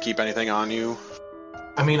you trying to keep anything on you?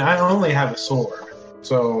 I mean, I only have a sword,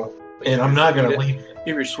 and I'm not gonna leave it.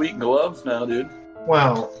 You have your sweet gloves now, dude.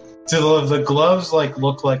 Well, do the gloves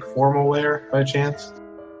look like formal wear by chance?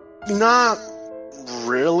 Not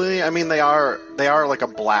really. I mean, they are like a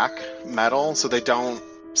black metal, so they don't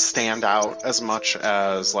stand out as much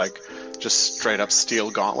as like just straight up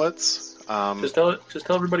steel gauntlets. Just tell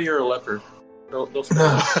everybody you're a leopard. They'll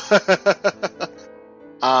stop.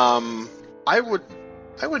 I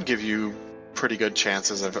would give you pretty good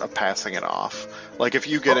chances of passing it off. Like if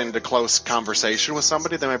you get into close conversation with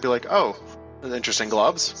somebody, they might be like, "Oh, interesting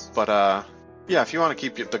gloves." But yeah, if you want to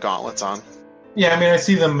keep the gauntlets on. Yeah, I mean, I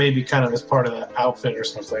see them maybe kind of as part of the outfit or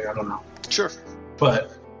something. I don't know. Sure.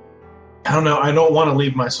 But I don't know. I don't want to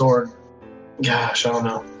leave my sword. Gosh, I don't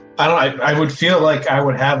know. I would feel like I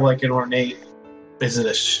would have like an ornate. Is it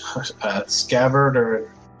a scabbard or a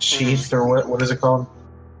sheath or what is it called?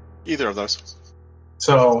 Either of those.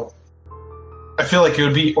 So I feel like it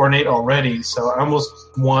would be ornate already. So I almost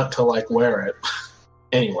want to like wear it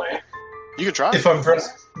anyway. You could try. If I'm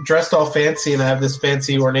dressed all fancy and I have this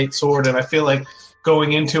fancy ornate sword, and I feel like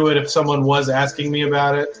going into it, if someone was asking me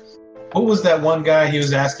about it, what was that one guy? He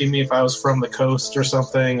was asking me if I was from the coast or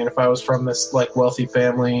something, and if I was from this like wealthy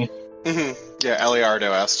family. Mm-hmm. Yeah,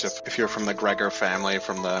 Eliardo asked if you're from the Gregor family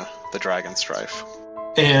from the Dragon Strife.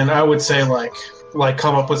 And I would say like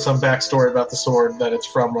come up with some backstory about the sword, that it's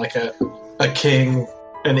from like a king,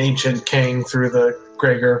 an ancient king through the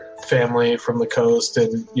Gregor family from the coast,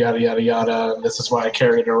 and yada yada yada, and this is why I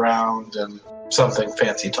carry it around, and something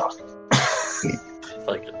fancy talk.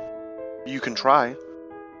 Like it. You can try.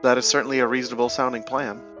 That is certainly a reasonable sounding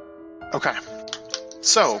plan. Okay.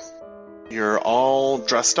 So, you're all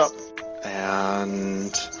dressed up,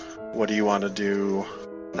 and what do you want to do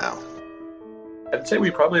now? I'd say we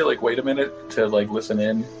probably like wait a minute to like listen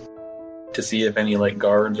in to see if any like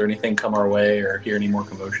guards or anything come our way or hear any more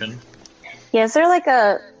commotion. Yeah, is there like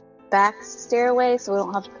a back stairway so we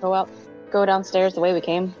don't have to go downstairs the way we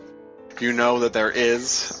came? You know that there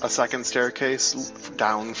is a second staircase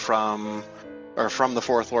down from the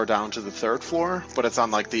fourth floor down to the third floor, but it's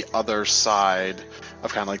on like the other side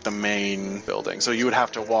of kind of like the main building. So you would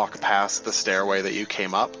have to walk past the stairway that you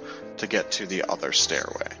came up to get to the other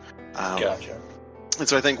stairway. Gotcha. And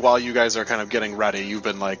so I think while you guys are kind of getting ready, you've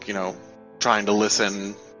been like, trying to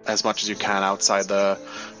listen as much as you can outside in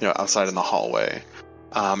the hallway.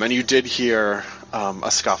 And you did hear a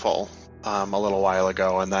scuffle a little while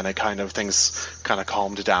ago, and then things kind of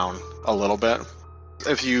calmed down a little bit.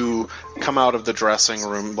 If you come out of the dressing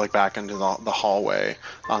room, like back into the hallway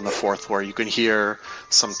on the fourth floor, you can hear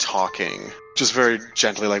some talking, just very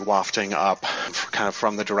gently, like wafting up, kind of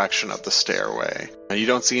from the direction of the stairway. And you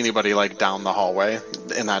don't see anybody like down the hallway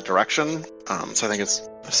in that direction, so I think it's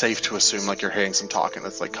safe to assume like you're hearing some talking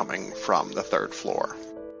that's like coming from the third floor.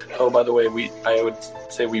 Oh, by the way, I would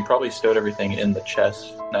say we probably stowed everything in the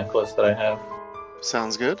chest necklace that I have.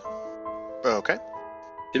 Sounds good. Okay.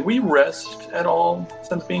 Did we rest at all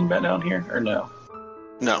since being back down here, or no?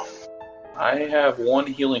 No. I have 1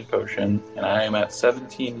 healing potion, and I am at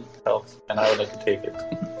 17 health, and I would like to take it.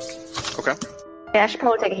 Okay. Yeah, I should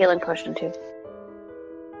probably take a healing potion too.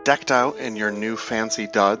 Decked out in your new fancy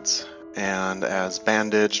duds, and as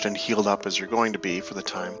bandaged and healed up as you're going to be for the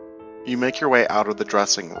time, you make your way out of the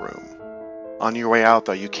dressing room. On your way out,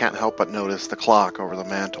 though, you can't help but notice the clock over the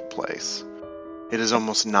mantelpiece. It is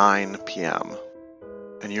almost 9 p.m.,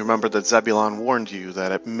 and you remember that Zebulon warned you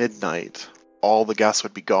that at midnight, all the guests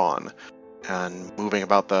would be gone, and moving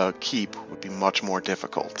about the keep would be much more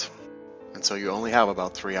difficult. And so you only have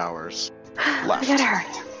about 3 hours left. I gotta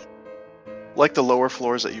hurry. Like the lower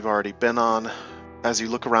floors that you've already been on, as you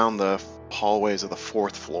look around the hallways of the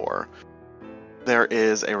fourth floor, there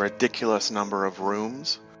is a ridiculous number of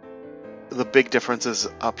rooms. The big difference is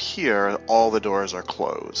up here, all the doors are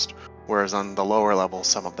closed, whereas on the lower levels,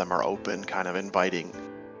 some of them are open, kind of inviting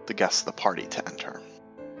the guests of the party to enter.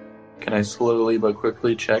 Can I slowly but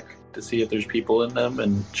quickly check to see if there's people in them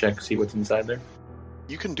and see what's inside there?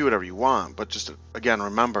 You can do whatever you want, but just, again,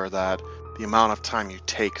 remember that the amount of time you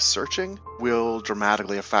take searching will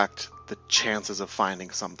dramatically affect the chances of finding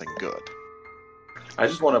something good. I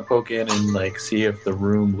just want to poke in and see if the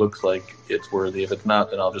room looks like it's worthy. If it's not,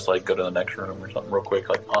 then I'll just go to the next room or something real quick,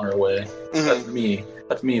 on our way. Mm-hmm.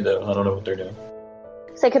 That's me though. I don't know what they're doing.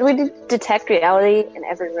 So could we detect reality in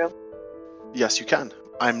every room? Yes, you can.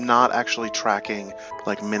 I'm not actually tracking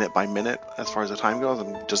minute by minute as far as the time goes.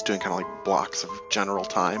 I'm just doing kind of blocks of general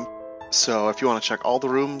time. So if you want to check all the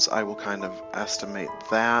rooms, I will kind of estimate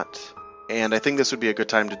that. And I think this would be a good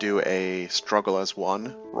time to do a struggle as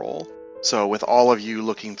one roll. So with all of you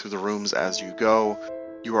looking through the rooms as you go,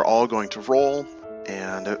 you are all going to roll,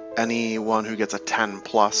 and anyone who gets a 10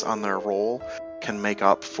 plus on their roll can make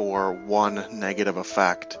up for 1 negative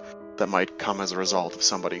effect that might come as a result of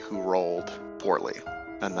somebody who rolled poorly.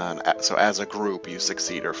 And then, so as a group, you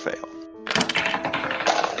succeed or fail.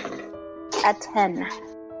 a 10.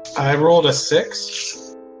 I rolled a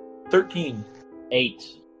 6. 13. 8.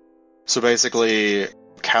 So basically,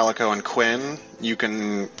 Calico and Quinn, you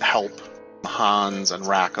can help Hans and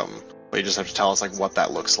Rackham, but you just have to tell us like what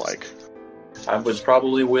that looks like. I was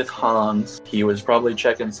probably with Hans. He was probably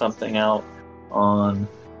checking something out on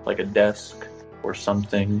like a desk or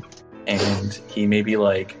something, and he maybe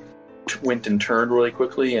like went and turned really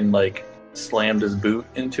quickly and like slammed his boot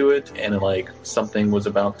into it, and like something was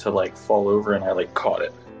about to like fall over, and I like caught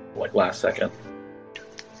it like last second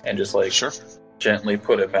and just like Sure. gently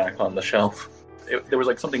put it back on the shelf. There was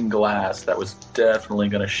like something glass that was definitely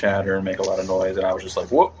going to shatter and make a lot of noise, and I was just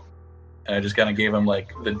like, whoop. And I just kind of gave him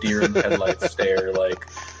like the deer in the headlights stare, like,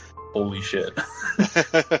 holy shit.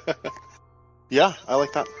 Yeah, I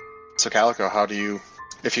like that. So Calico, how do you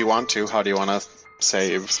want to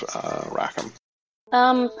save Rackham?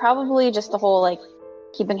 Probably just the whole, like,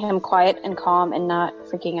 keeping him quiet and calm and not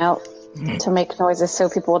freaking out to make noises so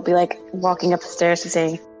people would be, like, walking up the stairs to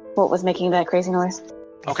say what was making that crazy noise.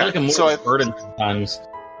 I feel like I'm more burdened sometimes.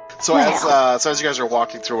 So as you guys are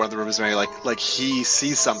walking through one of the rooms, maybe like he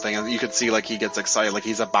sees something and you could see like he gets excited, like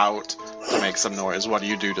he's about to make some noise. What do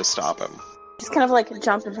you do to stop him? Just kind of, like,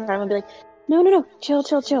 jump in front of him and be like, no, chill.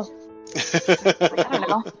 Like, I don't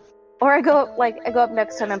know. Or I go up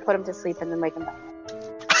next to him and put him to sleep and then wake him back.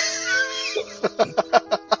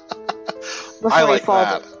 I like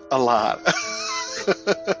that a lot.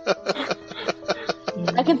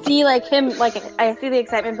 I can see like him, like I see the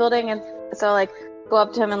excitement building, and so like go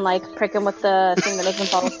up to him and like prick him with the thing that makes him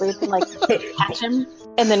fall asleep and like catch him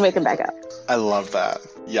and then wake him back up. I love that.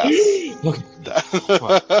 Yes.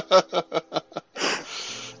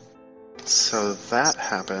 So that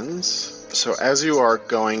happens. So as you are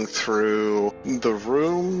going through the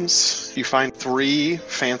rooms, you find 3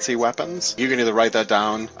 fancy weapons. You can either write that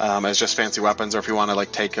down as just fancy weapons, or if you want to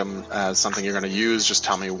like take them as something you're going to use, just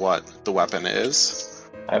tell me what the weapon is.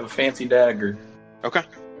 I have a fancy dagger. Okay.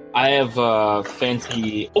 I have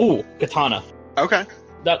fancy katana. Okay.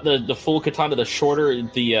 Not the full katana, the shorter,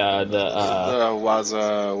 the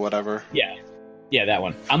Waza whatever. Yeah, that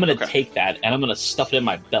one. I'm gonna take that and I'm gonna stuff it in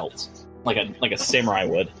my belt like a samurai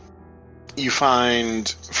would. You find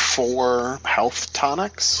 4 health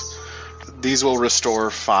tonics. These will restore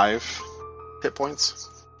 5 hit points.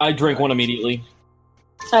 I drink one immediately.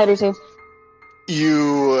 I do too.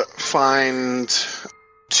 You find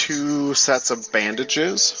 2 sets of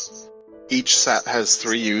bandages. Each set has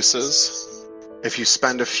 3 uses. If you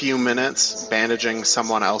spend a few minutes bandaging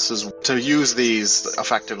someone else's... To use these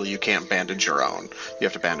effectively, you can't bandage your own. You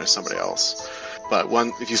have to bandage somebody else. But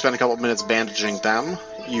if you spend a couple of minutes bandaging them,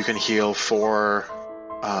 you can heal 4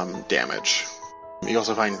 damage. You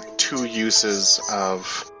also find 2 uses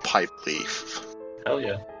of pipe leaf. Hell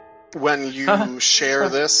yeah. When you share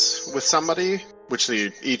this with somebody, which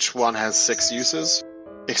each one has 6 uses,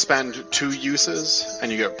 expend 2 uses,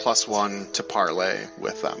 and you get +1 to parlay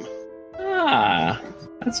with them. Ah,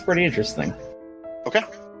 that's pretty interesting. Okay.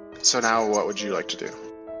 So now what would you like to do?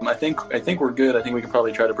 I think we're good. I think we can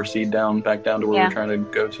probably try to proceed back down to where we're trying to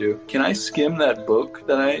go to. Can I skim that book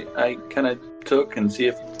that I kind of took and see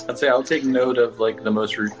if... Let's say I'll take note of like the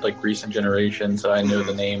most recent generation, so I know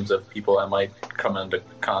the names of people I might come into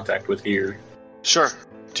contact with here. Sure.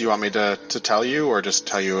 Do you want me to tell you, or just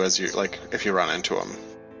tell you as you like if you run into them?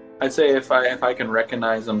 I'd say if I can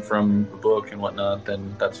recognize them from the book and whatnot,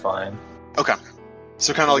 then that's fine. Okay.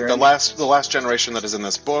 So kind of like the last generation that is in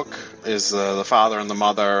this book is the father and the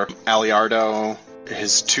mother, Aliardo,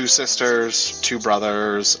 his 2 sisters, 2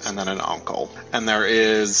 brothers, and then an uncle. And there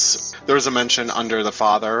is a mention under the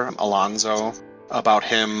father, Alonso, about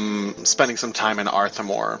him spending some time in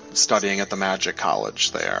Arthemore, studying at the magic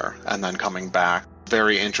college there, and then coming back.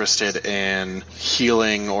 Very interested in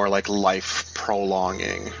healing or like life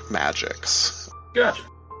prolonging magics. Gotcha.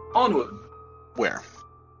 Onward. Where?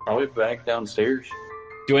 Probably back downstairs.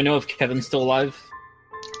 Do I know if Kevin's still alive?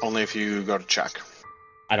 Only if you go to check.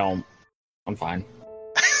 I don't. I'm fine.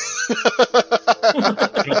 I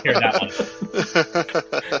don't care that much.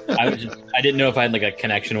 I didn't know if I had like a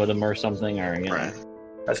connection with him or something, or Right.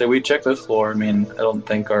 I say we check this floor. I mean, I don't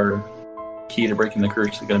think our key to breaking the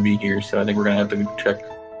curse is going to be here, so I think we're going to have to check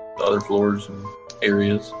the other floors and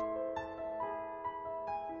areas.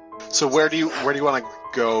 So where do you want to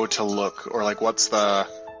go to look, or like what's the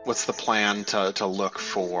plan to look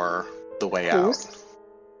for the way out?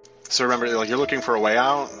 So remember, like you're looking for a way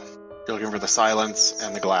out. You're looking for the Silence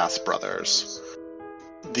and the Glass brothers.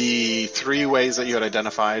 The 3 ways that you had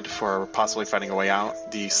identified for possibly finding a way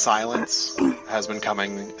out, the Silence has been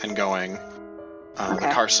coming and going. The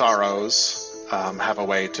Carsaros have a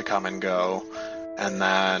way to come and go. and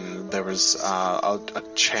then there was a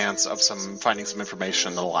chance of finding some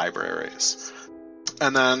information in the libraries.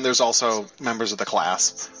 And then there's also members of the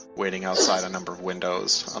class waiting outside a number of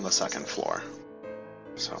windows on the second floor.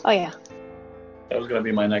 So. Oh yeah. That was going to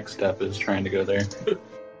be my next step, is trying to go there.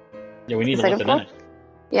 Yeah, we need The to let second them in.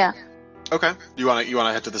 Yeah. Okay. You want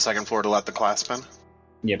to head to the second floor to let the class in?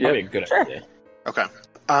 Yeah, probably a good Sure. idea. Okay.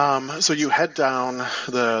 So you head down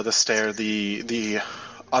the stair, the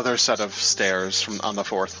other set of stairs on the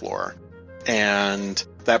fourth floor, and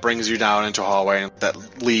that brings you down into a hallway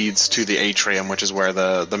that leads to the atrium, which is where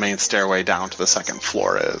the main stairway down to the second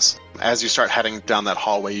floor is. As you start heading down that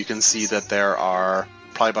hallway, you can see that there are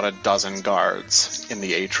probably about a dozen guards in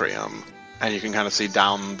the atrium, and you can kind of see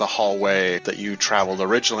down the hallway that you traveled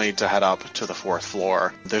originally to head up to the fourth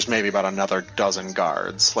floor. There's maybe about another dozen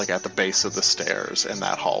guards, like at the base of the stairs in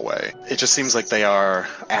that hallway. It just seems like they are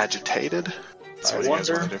agitated. So I what do you guys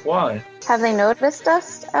wonder wanna do? why. Have they noticed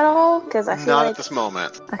us at all? Because I feel Not like at this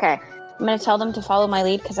moment. okay, I'm gonna tell them to follow my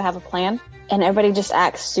lead because I have a plan, and everybody just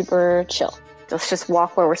acts super chill. Let's just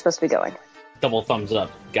walk where we're supposed to be going. Double thumbs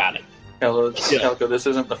up. Got it. Calico, this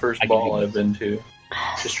isn't the first I can ball do I've been to.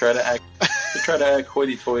 Just try to act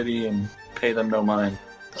hoity-toity and pay them no mind.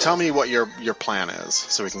 Tell me what your plan is,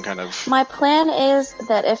 so we can kind of... My plan is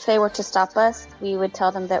that if they were to stop us, we would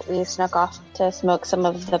tell them that we snuck off to smoke some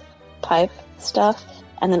of the pipe stuff,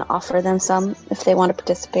 and then offer them some if they want to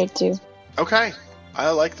participate too. Okay.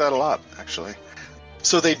 I like that a lot, actually.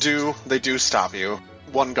 So they do stop you.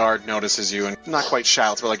 One guard notices you and not quite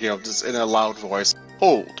shouts, but just in a loud voice,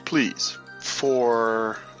 "Hold, please."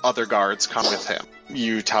 4 other guards come with him.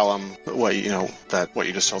 You tell him what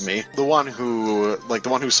you just told me. The one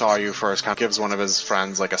who saw you first kind of gives one of his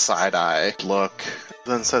friends like a side-eye look,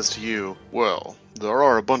 then says to you, "Well, there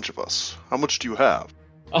are a bunch of us. How much do you have?"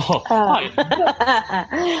 Oh, hi.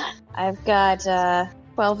 I've got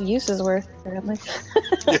 12 uses worth, apparently.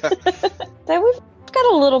 Yeah. So we've got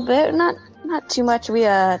a little bit, not too much. We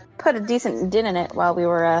put a decent dent in it while we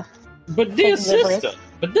were But dear Taking delivery. sister,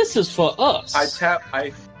 but this is for us. I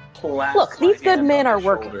clasp Look, my these good hand men on are my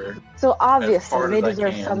working. shoulder. so obviously hard they as I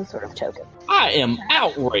deserve can. some sort of token. I am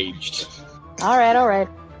outraged. All right.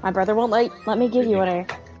 My brother won't let me give you any,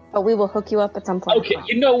 but we will hook you up at some point. Okay,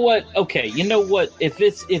 you know what? If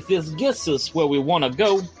this gets us where we want to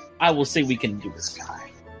go, I will say we can do it.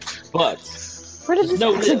 But Where did just this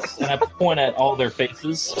know actually this, and I point at all their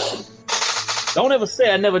faces. Don't ever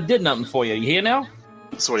say I never did nothing for you. You hear now?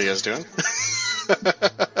 So what are you guys doing?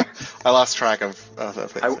 I lost track of things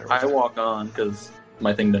there. I walk on because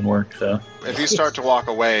my thing didn't work, so. If you start to walk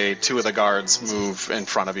away, 2 of the guards move in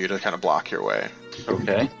front of you to kind of block your way.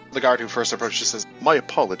 Okay. The guard who first approaches says, "My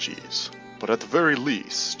apologies, but at the very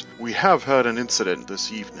least, we have had an incident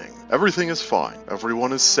this evening. Everything is fine.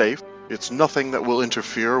 Everyone is safe. It's nothing that will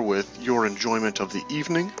interfere with your enjoyment of the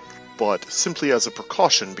evening, but simply as a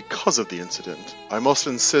precaution because of the incident, I must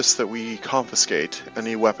insist that we confiscate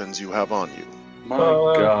any weapons you have on you." My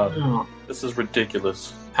God. oh. This is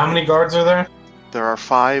ridiculous. How many guards are there? There are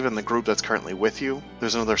 5 in the group that's currently with you.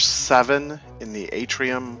 There's another 7 in the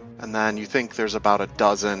atrium, and then you think there's about a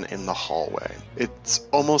dozen in the hallway. It's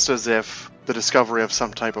almost as if the discovery of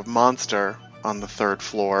some type of monster on the 3rd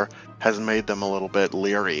floor has made them a little bit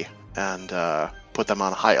leery and put them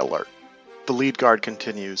on high alert. The lead guard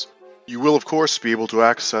continues, "You will of course be able to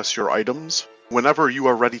access your items whenever you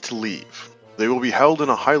are ready to leave. They will be held in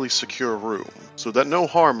a highly secure room, so that no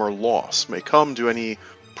harm or loss may come to any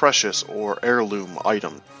precious or heirloom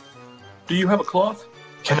item." Do you have a cloth?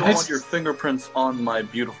 Can I I don't want your fingerprints on my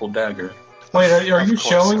beautiful dagger. Wait, are Of you course.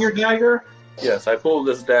 showing your dagger? Yes, I pulled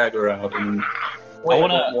this dagger out, and I I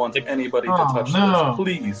wanna- don't want anybody to Oh, touch no. this.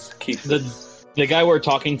 Please keep The this. the guy we're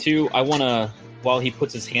talking to, I want to. While he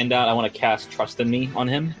puts his hand out, I want to cast Trust in Me on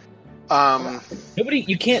him.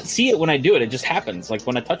 You can't see it when I do it. It just happens, like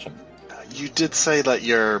when I touch him. You did say that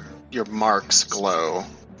your marks glow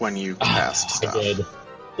when you cast stuff. I did.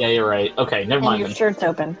 Yeah, you're right. Okay, never And mind. your then. shirt's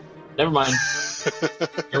open. Never mind.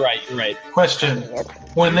 You're right. You're right. Question: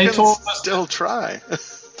 When they You can told us still try.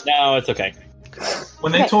 No, it's okay.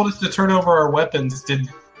 when they told us to turn over our weapons, did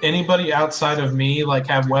anybody outside of me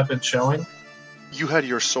have weapons showing? You had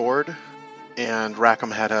your sword, and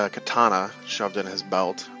Rackham had a katana shoved in his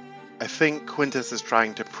belt. I think Quintus is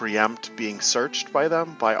trying to preempt being searched by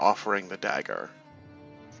them by offering the dagger.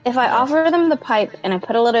 If I offer them the pipe and I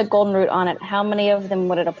put a little golden root on it, how many of them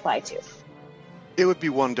would it apply to? It would be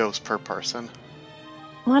 1 dose per person.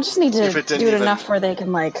 Well, I just need to If it do didn't it even- enough where they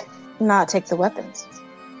can not take the weapons.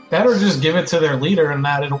 That or just give it to their leader, and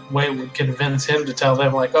that in a way would convince him to tell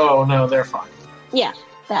them, oh, no, they're fine. Yeah,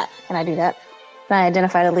 that. Can I do that? Can I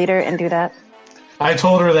identify the leader and do that? I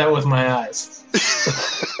told her that with my eyes.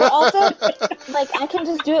 But also, like, I can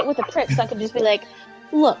just do it with a prick, so I could just be like,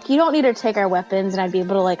 look, you don't need to take our weapons, and I'd be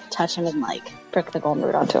able to, like, touch him and, like, prick the golden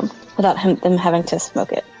root onto him without them having to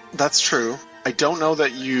smoke it. That's true. I don't know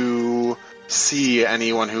that you see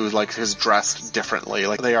anyone who like is dressed differently.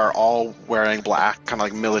 Like they are all wearing black, kind of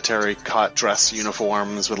like military cut dress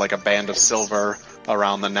uniforms with like a band of silver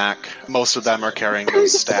around the neck. Most of them are carrying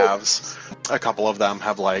those staves. A couple of them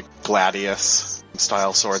have like gladius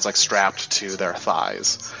style swords like strapped to their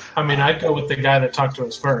thighs. I mean, I'd go with the guy that talked to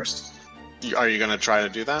us first. Are you going to try to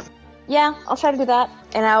do that? Yeah, I'll try to do that,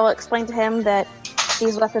 and I will explain to him that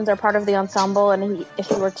these weapons are part of the ensemble, and if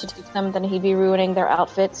he were to take them, then he'd be ruining their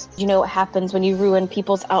outfits. You know what happens when you ruin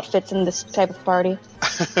people's outfits in this type of party.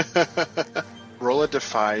 Roll a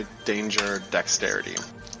Defy Danger Dexterity.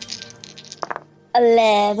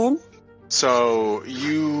 11. So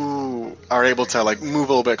you are able to like move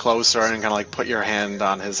a little bit closer and kind of like put your hand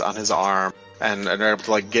on his arm and are able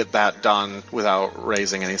to like get that done without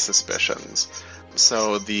raising any suspicions.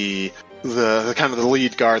 So the kind of the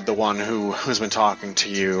lead guard, the one who's been talking to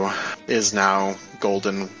you, is now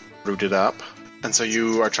golden rooted up, and so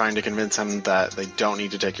you are trying to convince him that they don't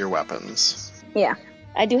need to take your weapons. Yeah,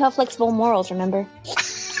 I do have flexible morals. Remember,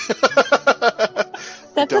 that's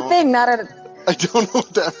the thing. I don't know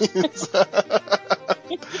what that means.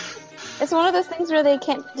 It's one of those things where they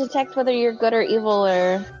can't detect whether you're good or evil,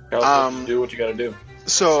 or do what you gotta do.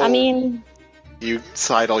 So I mean. You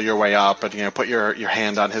sidle your way up and put your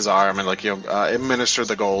hand on his arm and administer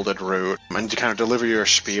the golden root and you kind of deliver your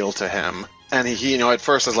spiel to him. And he at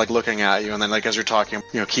first is like looking at you, and then like as you're talking,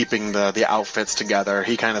 keeping the outfits together,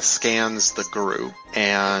 he kind of scans the group,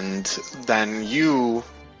 and then you,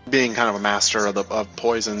 being kind of a master of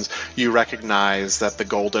poisons, you recognize that the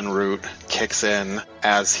golden root kicks in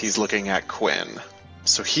as he's looking at Quinn.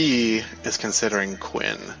 So he is considering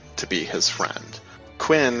Quinn to be his friend.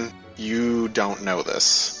 Quinn, you don't know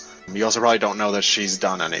this. You also probably don't know that she's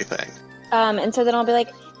done anything. And so then I'll be like,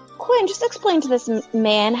 Quinn, just explain to this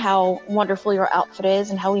man how wonderful your outfit is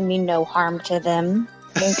and how we mean no harm to them.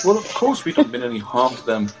 Well, of course we don't mean any harm to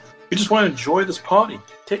them. We just want to enjoy this party.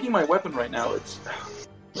 Taking my weapon right now, it's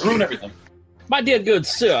ruin everything. My dear good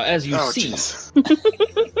sir, as you see.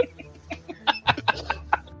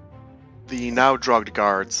 The now drugged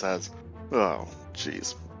guard says, oh,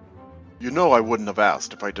 jeez. You know I wouldn't have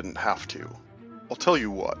asked if I didn't have to. I'll tell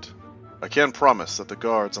you what. I can promise that the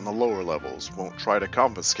guards on the lower levels won't try to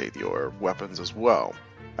confiscate your weapons as well.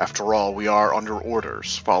 After all, we are under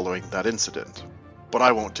orders following that incident. But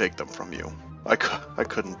I won't take them from you. I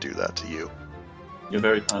couldn't do that to you. You're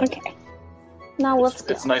very kind. Okay. Now let's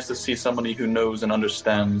go. It's nice to see somebody who knows and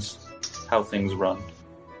understands how things run.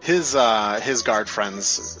 His guard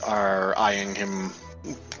friends are eyeing him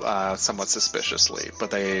somewhat suspiciously, but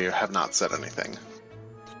they have not said anything.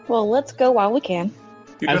 Well, let's go while we can.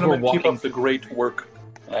 You're going to keep up the great work.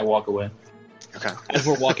 And I walk away. Okay. As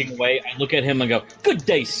we're walking away, I look at him and go, good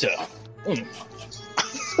day, sir.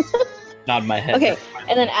 Nod my head. Okay,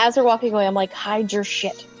 and then as we're walking away, I'm like, hide your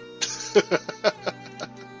shit.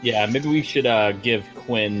 Yeah, maybe we should give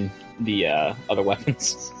Quinn the other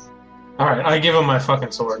weapons. Alright, I give him my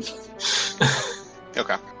fucking sword.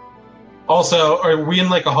 Okay. Also, are we in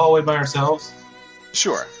like a hallway by ourselves?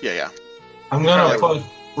 Sure. Yeah. I'm gonna put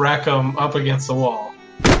Rackham up against the wall.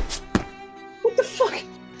 What the fuck?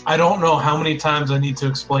 I don't know how many times I need to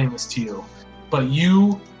explain this to you, but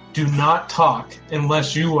you do not talk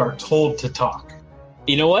unless you are told to talk.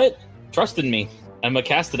 You know what? Trust in me. I'm gonna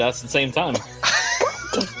cast it at us at the same time.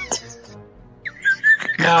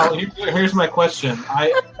 Now, here's my question.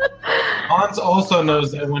 Hans also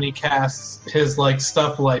knows that when he casts, his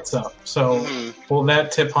stuff lights up. So, will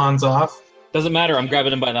that tip Hans off? Doesn't matter. I'm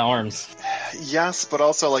grabbing him by the arms. Yes, but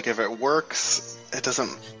also if it works, it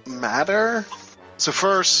doesn't matter. So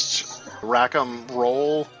first, Rackham,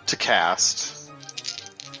 roll to cast.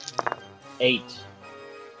 8.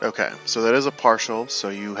 Okay, so that is a partial, so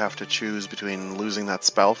you have to choose between losing that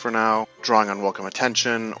spell for now, drawing unwelcome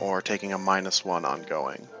attention, or taking a -1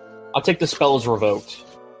 ongoing. I'll take the spell as revoked.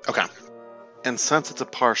 Okay. And since it's a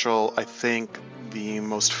partial, I think the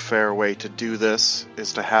most fair way to do this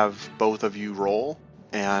is to have both of you roll,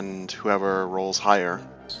 and whoever rolls higher.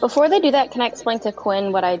 Before they do that, can I explain to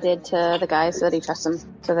Quinn what I did to the guy so that he trusts him,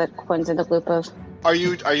 so that Quinn's in the loop of... Are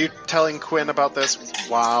you telling Quinn about this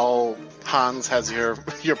while Hans has your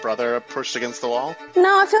brother pushed against the wall?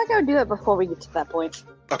 No, I feel like I would do it before we get to that point.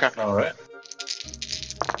 Okay. All right.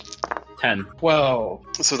 10. Whoa.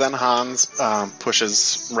 So then Hans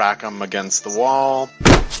pushes Rackham against the wall.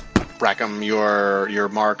 Rackham, your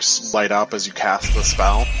marks light up as you cast the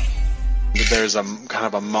spell. The there's a kind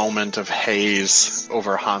of a moment of haze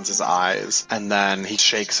over Hans's eyes, and then he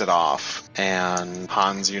shakes it off. And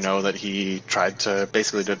Hans, you know that he tried to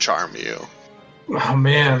charm you. Oh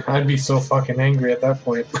man, I'd be so fucking angry at that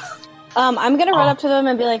point. I'm gonna run up to them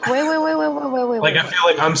and be like, wait. Like, I feel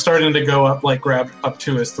like I'm starting to go up, like, grab up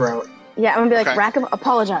to his throat. Yeah, I'm gonna be like, Okay. Rackham,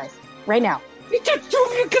 apologize. Right now. You just threw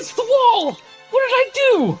me against the wall! What did I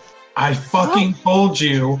do? I fucking told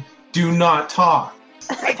you, do not talk.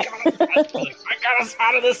 I got us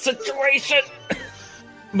out of this situation!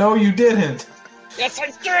 No, you didn't. Yes, I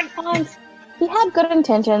did! Hans, he had good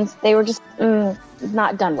intentions. They were just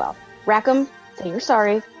not done well. Rackham, say you're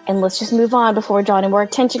sorry, and let's just move on before we draw any more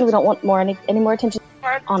attention. We don't want any more attention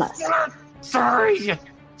on us. Sorry, you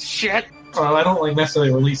shit! Well, I don't, like,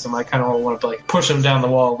 necessarily release him. I kind of want to, like, push him down the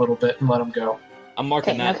wall a little bit and let him go. I'm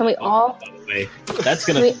marking Okay, that. now can we all- By the way. That's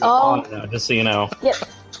gonna Can we be all- on now, just so you know. Yep.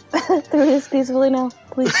 Through this peacefully now,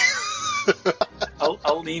 please.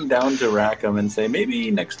 I'll lean down to Rackham and say,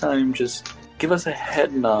 maybe next time just give us a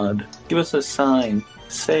head nod. Give us a sign.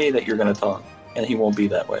 Say that you're going to talk. And he won't be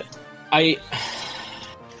that way. I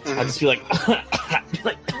just feel like,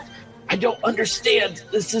 I don't understand.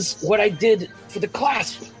 This is what I did for the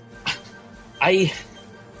class.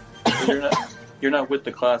 You're not with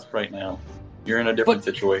the class right now. You're in a different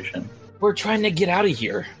situation. We're trying to get out of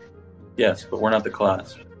here. Yes, but we're not the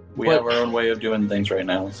class. We But- have our own way of doing things right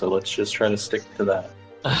now, so let's just try to stick to that.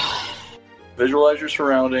 Visualize your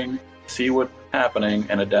surrounding, see what's happening,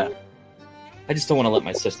 and adapt. I just don't want to let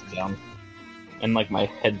my sister down. And, like, my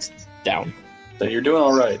head's down. So you're doing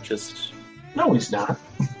all right. Just No, he's not.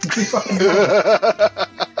 Be fucking normal.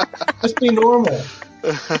 Just be normal.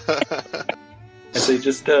 I say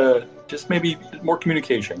just maybe more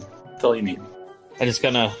communication. That's all you need. I just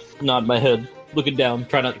kind of nod my head, looking down,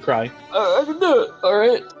 try not to cry. I can do it,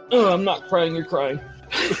 alright? Oh, I'm not crying, you're crying.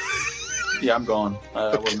 Yeah, I'm gone.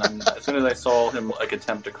 As soon as I saw him like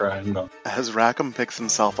attempt to cry, I'm gone. As Rackham picks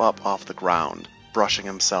himself up off the ground, brushing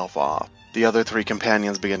himself off, the other three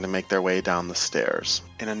companions begin to make their way down the stairs.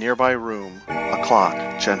 In a nearby room, a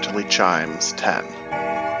clock gently chimes 10.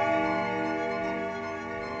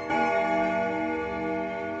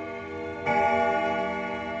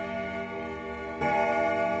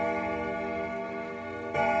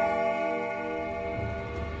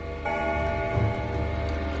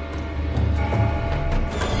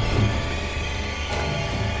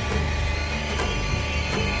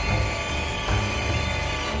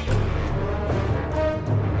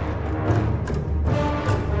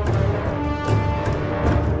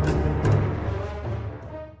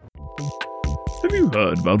 Have you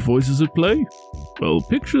heard about Voices at Play? Well,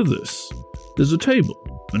 picture this. There's a table,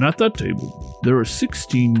 and at that table, there are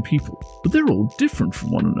 16 people, but they're all different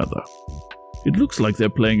from one another. It looks like they're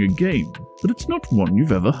playing a game, but it's not one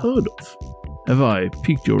you've ever heard of. Have I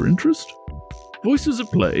piqued your interest? Voices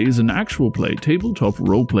at Play is an actual play tabletop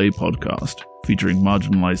roleplay podcast featuring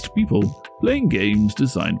marginalized people playing games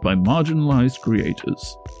designed by marginalized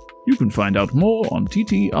creators. You can find out more on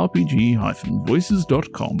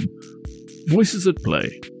ttrpg-voices.com. Voices at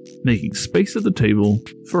Play, making space at the table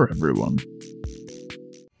for everyone.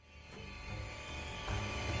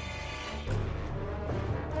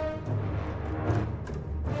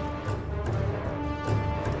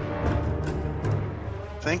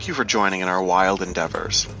 Thank you for joining in our wild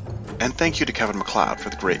endeavors, and thank you to Kevin MacLeod for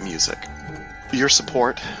the great music. Your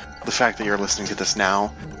support, the fact that you're listening to this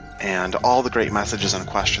now, and all the great messages and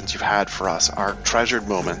questions you've had for us are treasured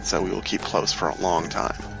moments that we will keep close for a long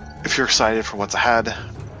time. If you're excited for what's ahead,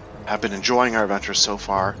 have been enjoying our adventures so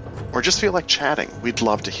far, or just feel like chatting, we'd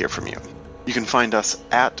love to hear from you. You can find us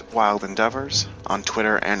at Wild Endeavors on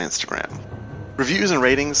Twitter and Instagram. Reviews and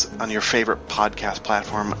ratings on your favorite podcast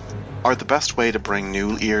platform are the best way to bring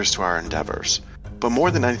new ears to our endeavors. But more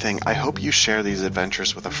than anything, I hope you share these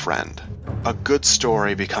adventures with a friend. A good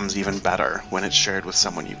story becomes even better when it's shared with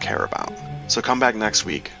someone you care about. So come back next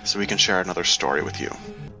week so we can share another story with you.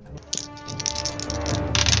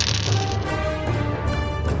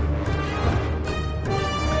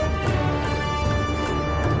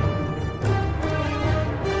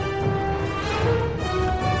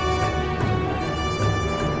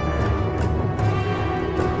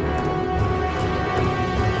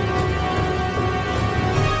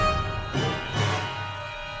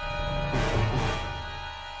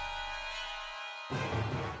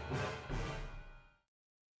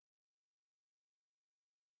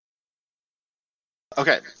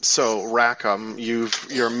 Okay, so Rackham,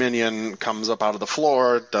 your minion comes up out of the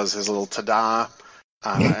floor, does his little ta-da,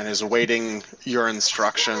 and is awaiting your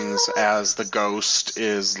instructions as the ghost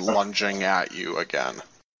is lunging at you again.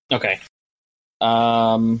 Okay.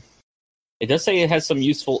 It does say it has some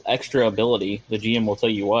useful extra ability. The GM will tell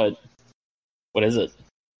you what. What is it?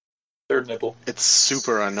 Third nipple. It's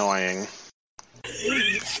super annoying.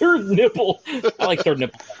 Third nipple. I like third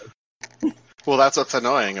nipple. Well, that's what's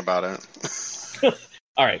annoying about it.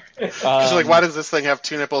 All right. She's like, why does this thing have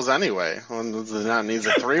 2 nipples anyway? Well, does it not need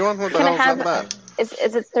a 3 one? What the Can hell it is have- that?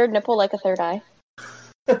 Is its third nipple like a third eye?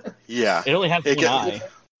 Yeah. It only has It one get- eye.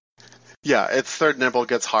 Yeah, its third nipple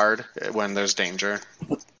gets hard when there's danger.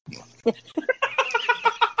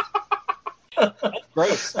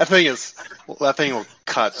 Gross. That thing will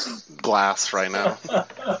cut glass right now.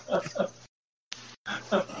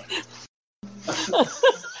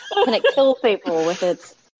 Can it kill people with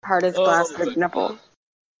its hardest glass third nipple?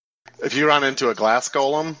 If you run into a glass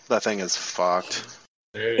golem, that thing is fucked.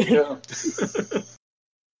 There you go.